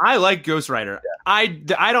fine. I like Ghost Rider. Yeah.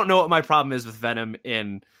 I don't know what my problem is with Venom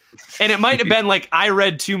and it might have been like I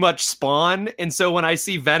read too much Spawn, and so when I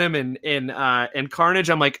see Venom and Carnage,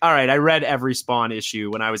 I'm like, all right, I read every Spawn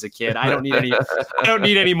issue when I was a kid. I don't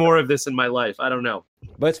need any more of this in my life. I don't know.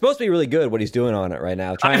 But it's supposed to be really good what he's doing on it right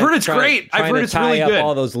now. I've heard it's great. I've heard it's really good.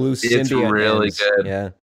 All those loose symbiote. It's really ends. good.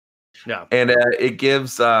 Yeah. And it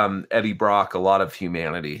gives Eddie Brock a lot of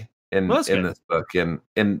humanity in this book, and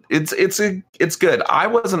it's good. I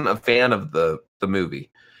wasn't a fan of the movie.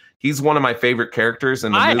 he's one of my favorite characters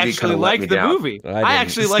in the I movie. actually like the movie. I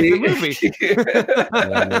actually like the movie.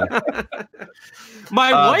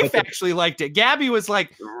 My wife actually liked it. Gabby was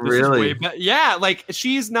like, this is way better. Yeah, like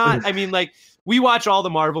she's not. I mean, like we watch all the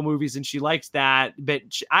Marvel movies and she likes that, but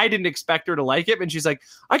I didn't expect her to like it. And she's like,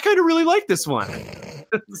 I kind of really like this one.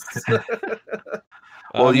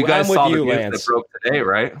 Well, you guys saw the news Lance. that broke today,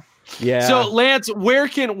 right? Yeah. So Lance, where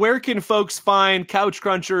can folks find Couch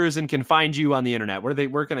Crunchers and can find you on the internet?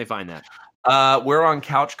 Where can they find that? We're on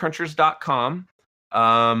couchcrunchers.com.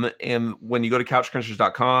 And when you go to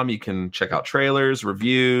couchcrunchers.com, you can check out trailers,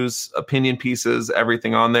 reviews, opinion pieces,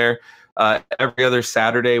 everything on there. Every other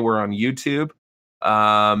Saturday, we're on YouTube.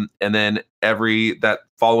 And then that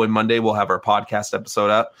following Monday, we'll have our podcast episode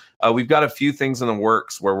up. We've got a few things in the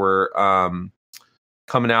works where we're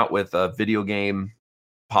coming out with a video game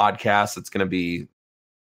podcast that's going to be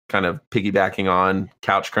kind of piggybacking on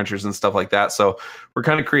Couch Crunchers and stuff like that. So we're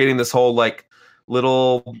kind of creating this whole like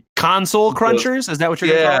little console crunchers. Is that what you're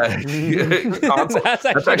going to call it? Console. That's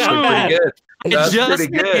actually pretty good. That's just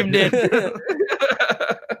pretty good. It.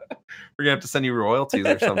 We're gonna have to send you royalties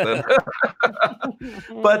or something.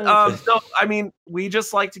 But no, I mean, we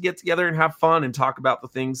just like to get together and have fun and talk about the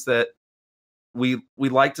things that we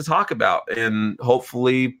like to talk about, and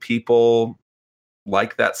hopefully people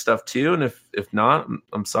like that stuff too. And if not,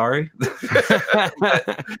 I'm sorry. but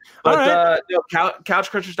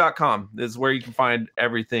couchcrunchers.com is where you can find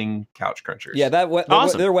everything Couch Crunchers. Yeah,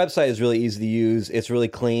 Awesome. Their website is really easy to use. It's really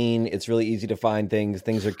clean. It's really easy to find things.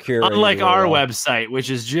 Things are curated. Unlike really our well. website,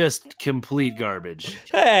 which is just complete garbage.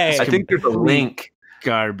 Hey, I think there's a link.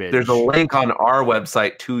 Garbage. There's a link on our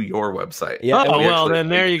website to your website. Yeah. Oh, well, then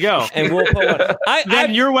there you go. And we'll put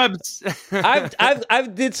one. Your web.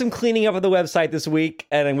 I've did some cleaning up of the website this week,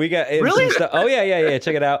 and we got Really? some stuff. Oh yeah.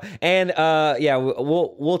 Check it out. And yeah,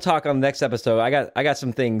 we'll talk on the next episode. I got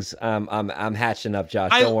some things I'm hatching up, Josh.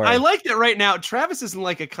 Don't worry. I like that right now. Travis is in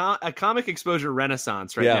like a comic exposure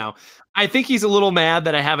renaissance right Yeah. now. I think he's a little mad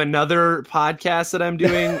that I have another podcast that I'm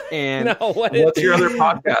doing. And No, What's your other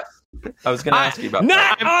podcast? I was going to ask you about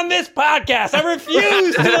not that. on this podcast. I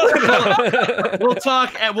refuse to. we'll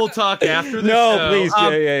talk after the No, show. please.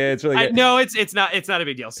 Yeah. It's really good. No, it's not a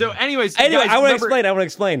big deal. So anyways, Anyway, guys, I want remember- to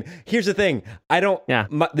explain. Here's the thing.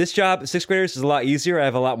 This job, sixth graders, is a lot easier. I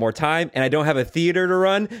have a lot more time, and I don't have a theater to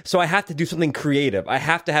run, so I have to do something creative. I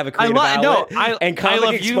have to have a creative outlet. And comic I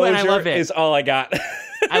love exposure you and I love it. is all I got.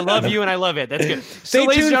 I love you and I love it. That's good. Stay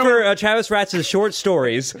ladies and tuned gentlemen- for Travis Ratz's short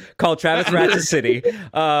stories called Travis Ratz's City.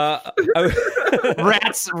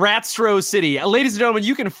 Ratstro City. Ladies and gentlemen,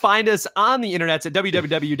 you can find us on the internet at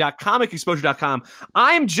www.comicexposure.com.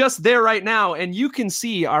 I'm just there right now, and you can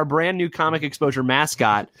see our brand new Comic Exposure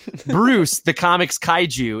mascot, Bruce, the Comics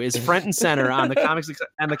Kaiju, is front and center on the Comics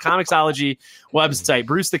and the Comixology website.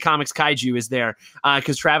 Bruce, the Comics Kaiju, is there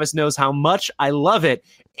because Travis knows how much I love it.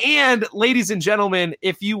 And ladies and gentlemen,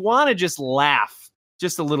 if you want to just laugh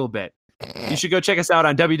just a little bit, you should go check us out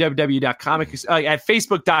on at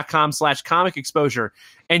facebook.com/comic exposure.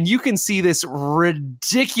 And you can see this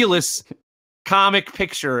ridiculous comic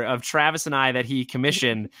picture of Travis and I that he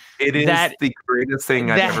commissioned. It is the greatest thing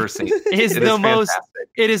I've ever seen. It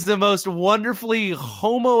is the most wonderfully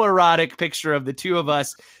homoerotic picture of the two of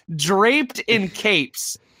us draped in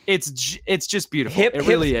capes. It's just beautiful. It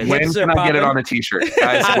really is. When can I get it on a t-shirt?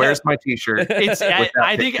 Guys, where's my t-shirt? I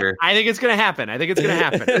think it's going to happen.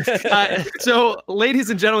 So, ladies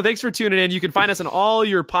and gentlemen, thanks for tuning in. You can find us on all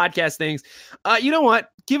your podcast things. You know what?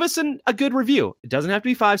 Give us a good review. It doesn't have to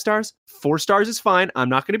be 5 stars. 4 stars is fine. I'm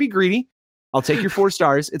not going to be greedy. I'll take your 4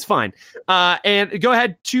 stars. It's fine. And go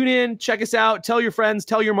ahead, tune in, check us out, tell your friends,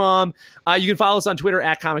 tell your mom. You can follow us on Twitter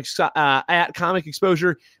at Comic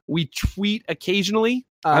Exposure. We tweet occasionally.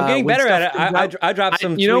 I'm getting better at it. I dropped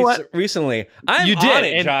some tweets recently. You did, on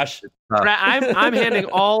it, Josh. I'm handing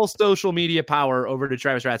all social media power over to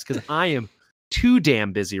Travis Ratz because I am too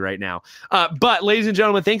damn busy right now. But ladies and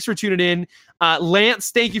gentlemen, thanks for tuning in.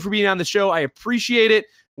 Lance, thank you for being on the show. I appreciate it.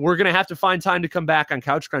 We're going to have to find time to come back on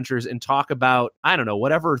Couch Crunchers and talk about, I don't know,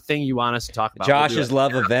 whatever thing you want us to talk about. Josh's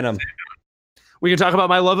love of Venom. We can talk about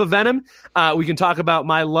my love of Venom. We can talk about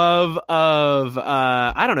my love of,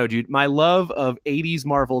 I don't know, dude, my love of 80s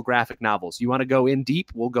Marvel graphic novels. You want to go in deep?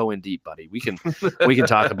 We'll go in deep, buddy. We can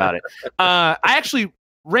talk about it. I actually,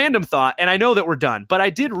 random thought, and I know that we're done, but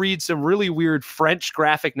I did read some really weird French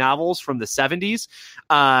graphic novels from the 70s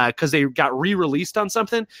because they got re-released on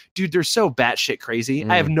something. Dude, they're so batshit crazy.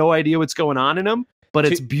 I have no idea what's going on in them, but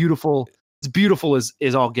it's beautiful. It's beautiful as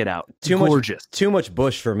all get out. Gorgeous. Too much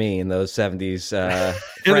bush for me in those 70s In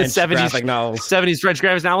the French graphic novels. 70s French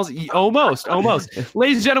graphic novels. Almost.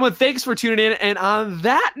 Ladies and gentlemen, thanks for tuning in. And on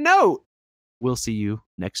that note, we'll see you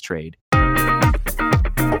next trade.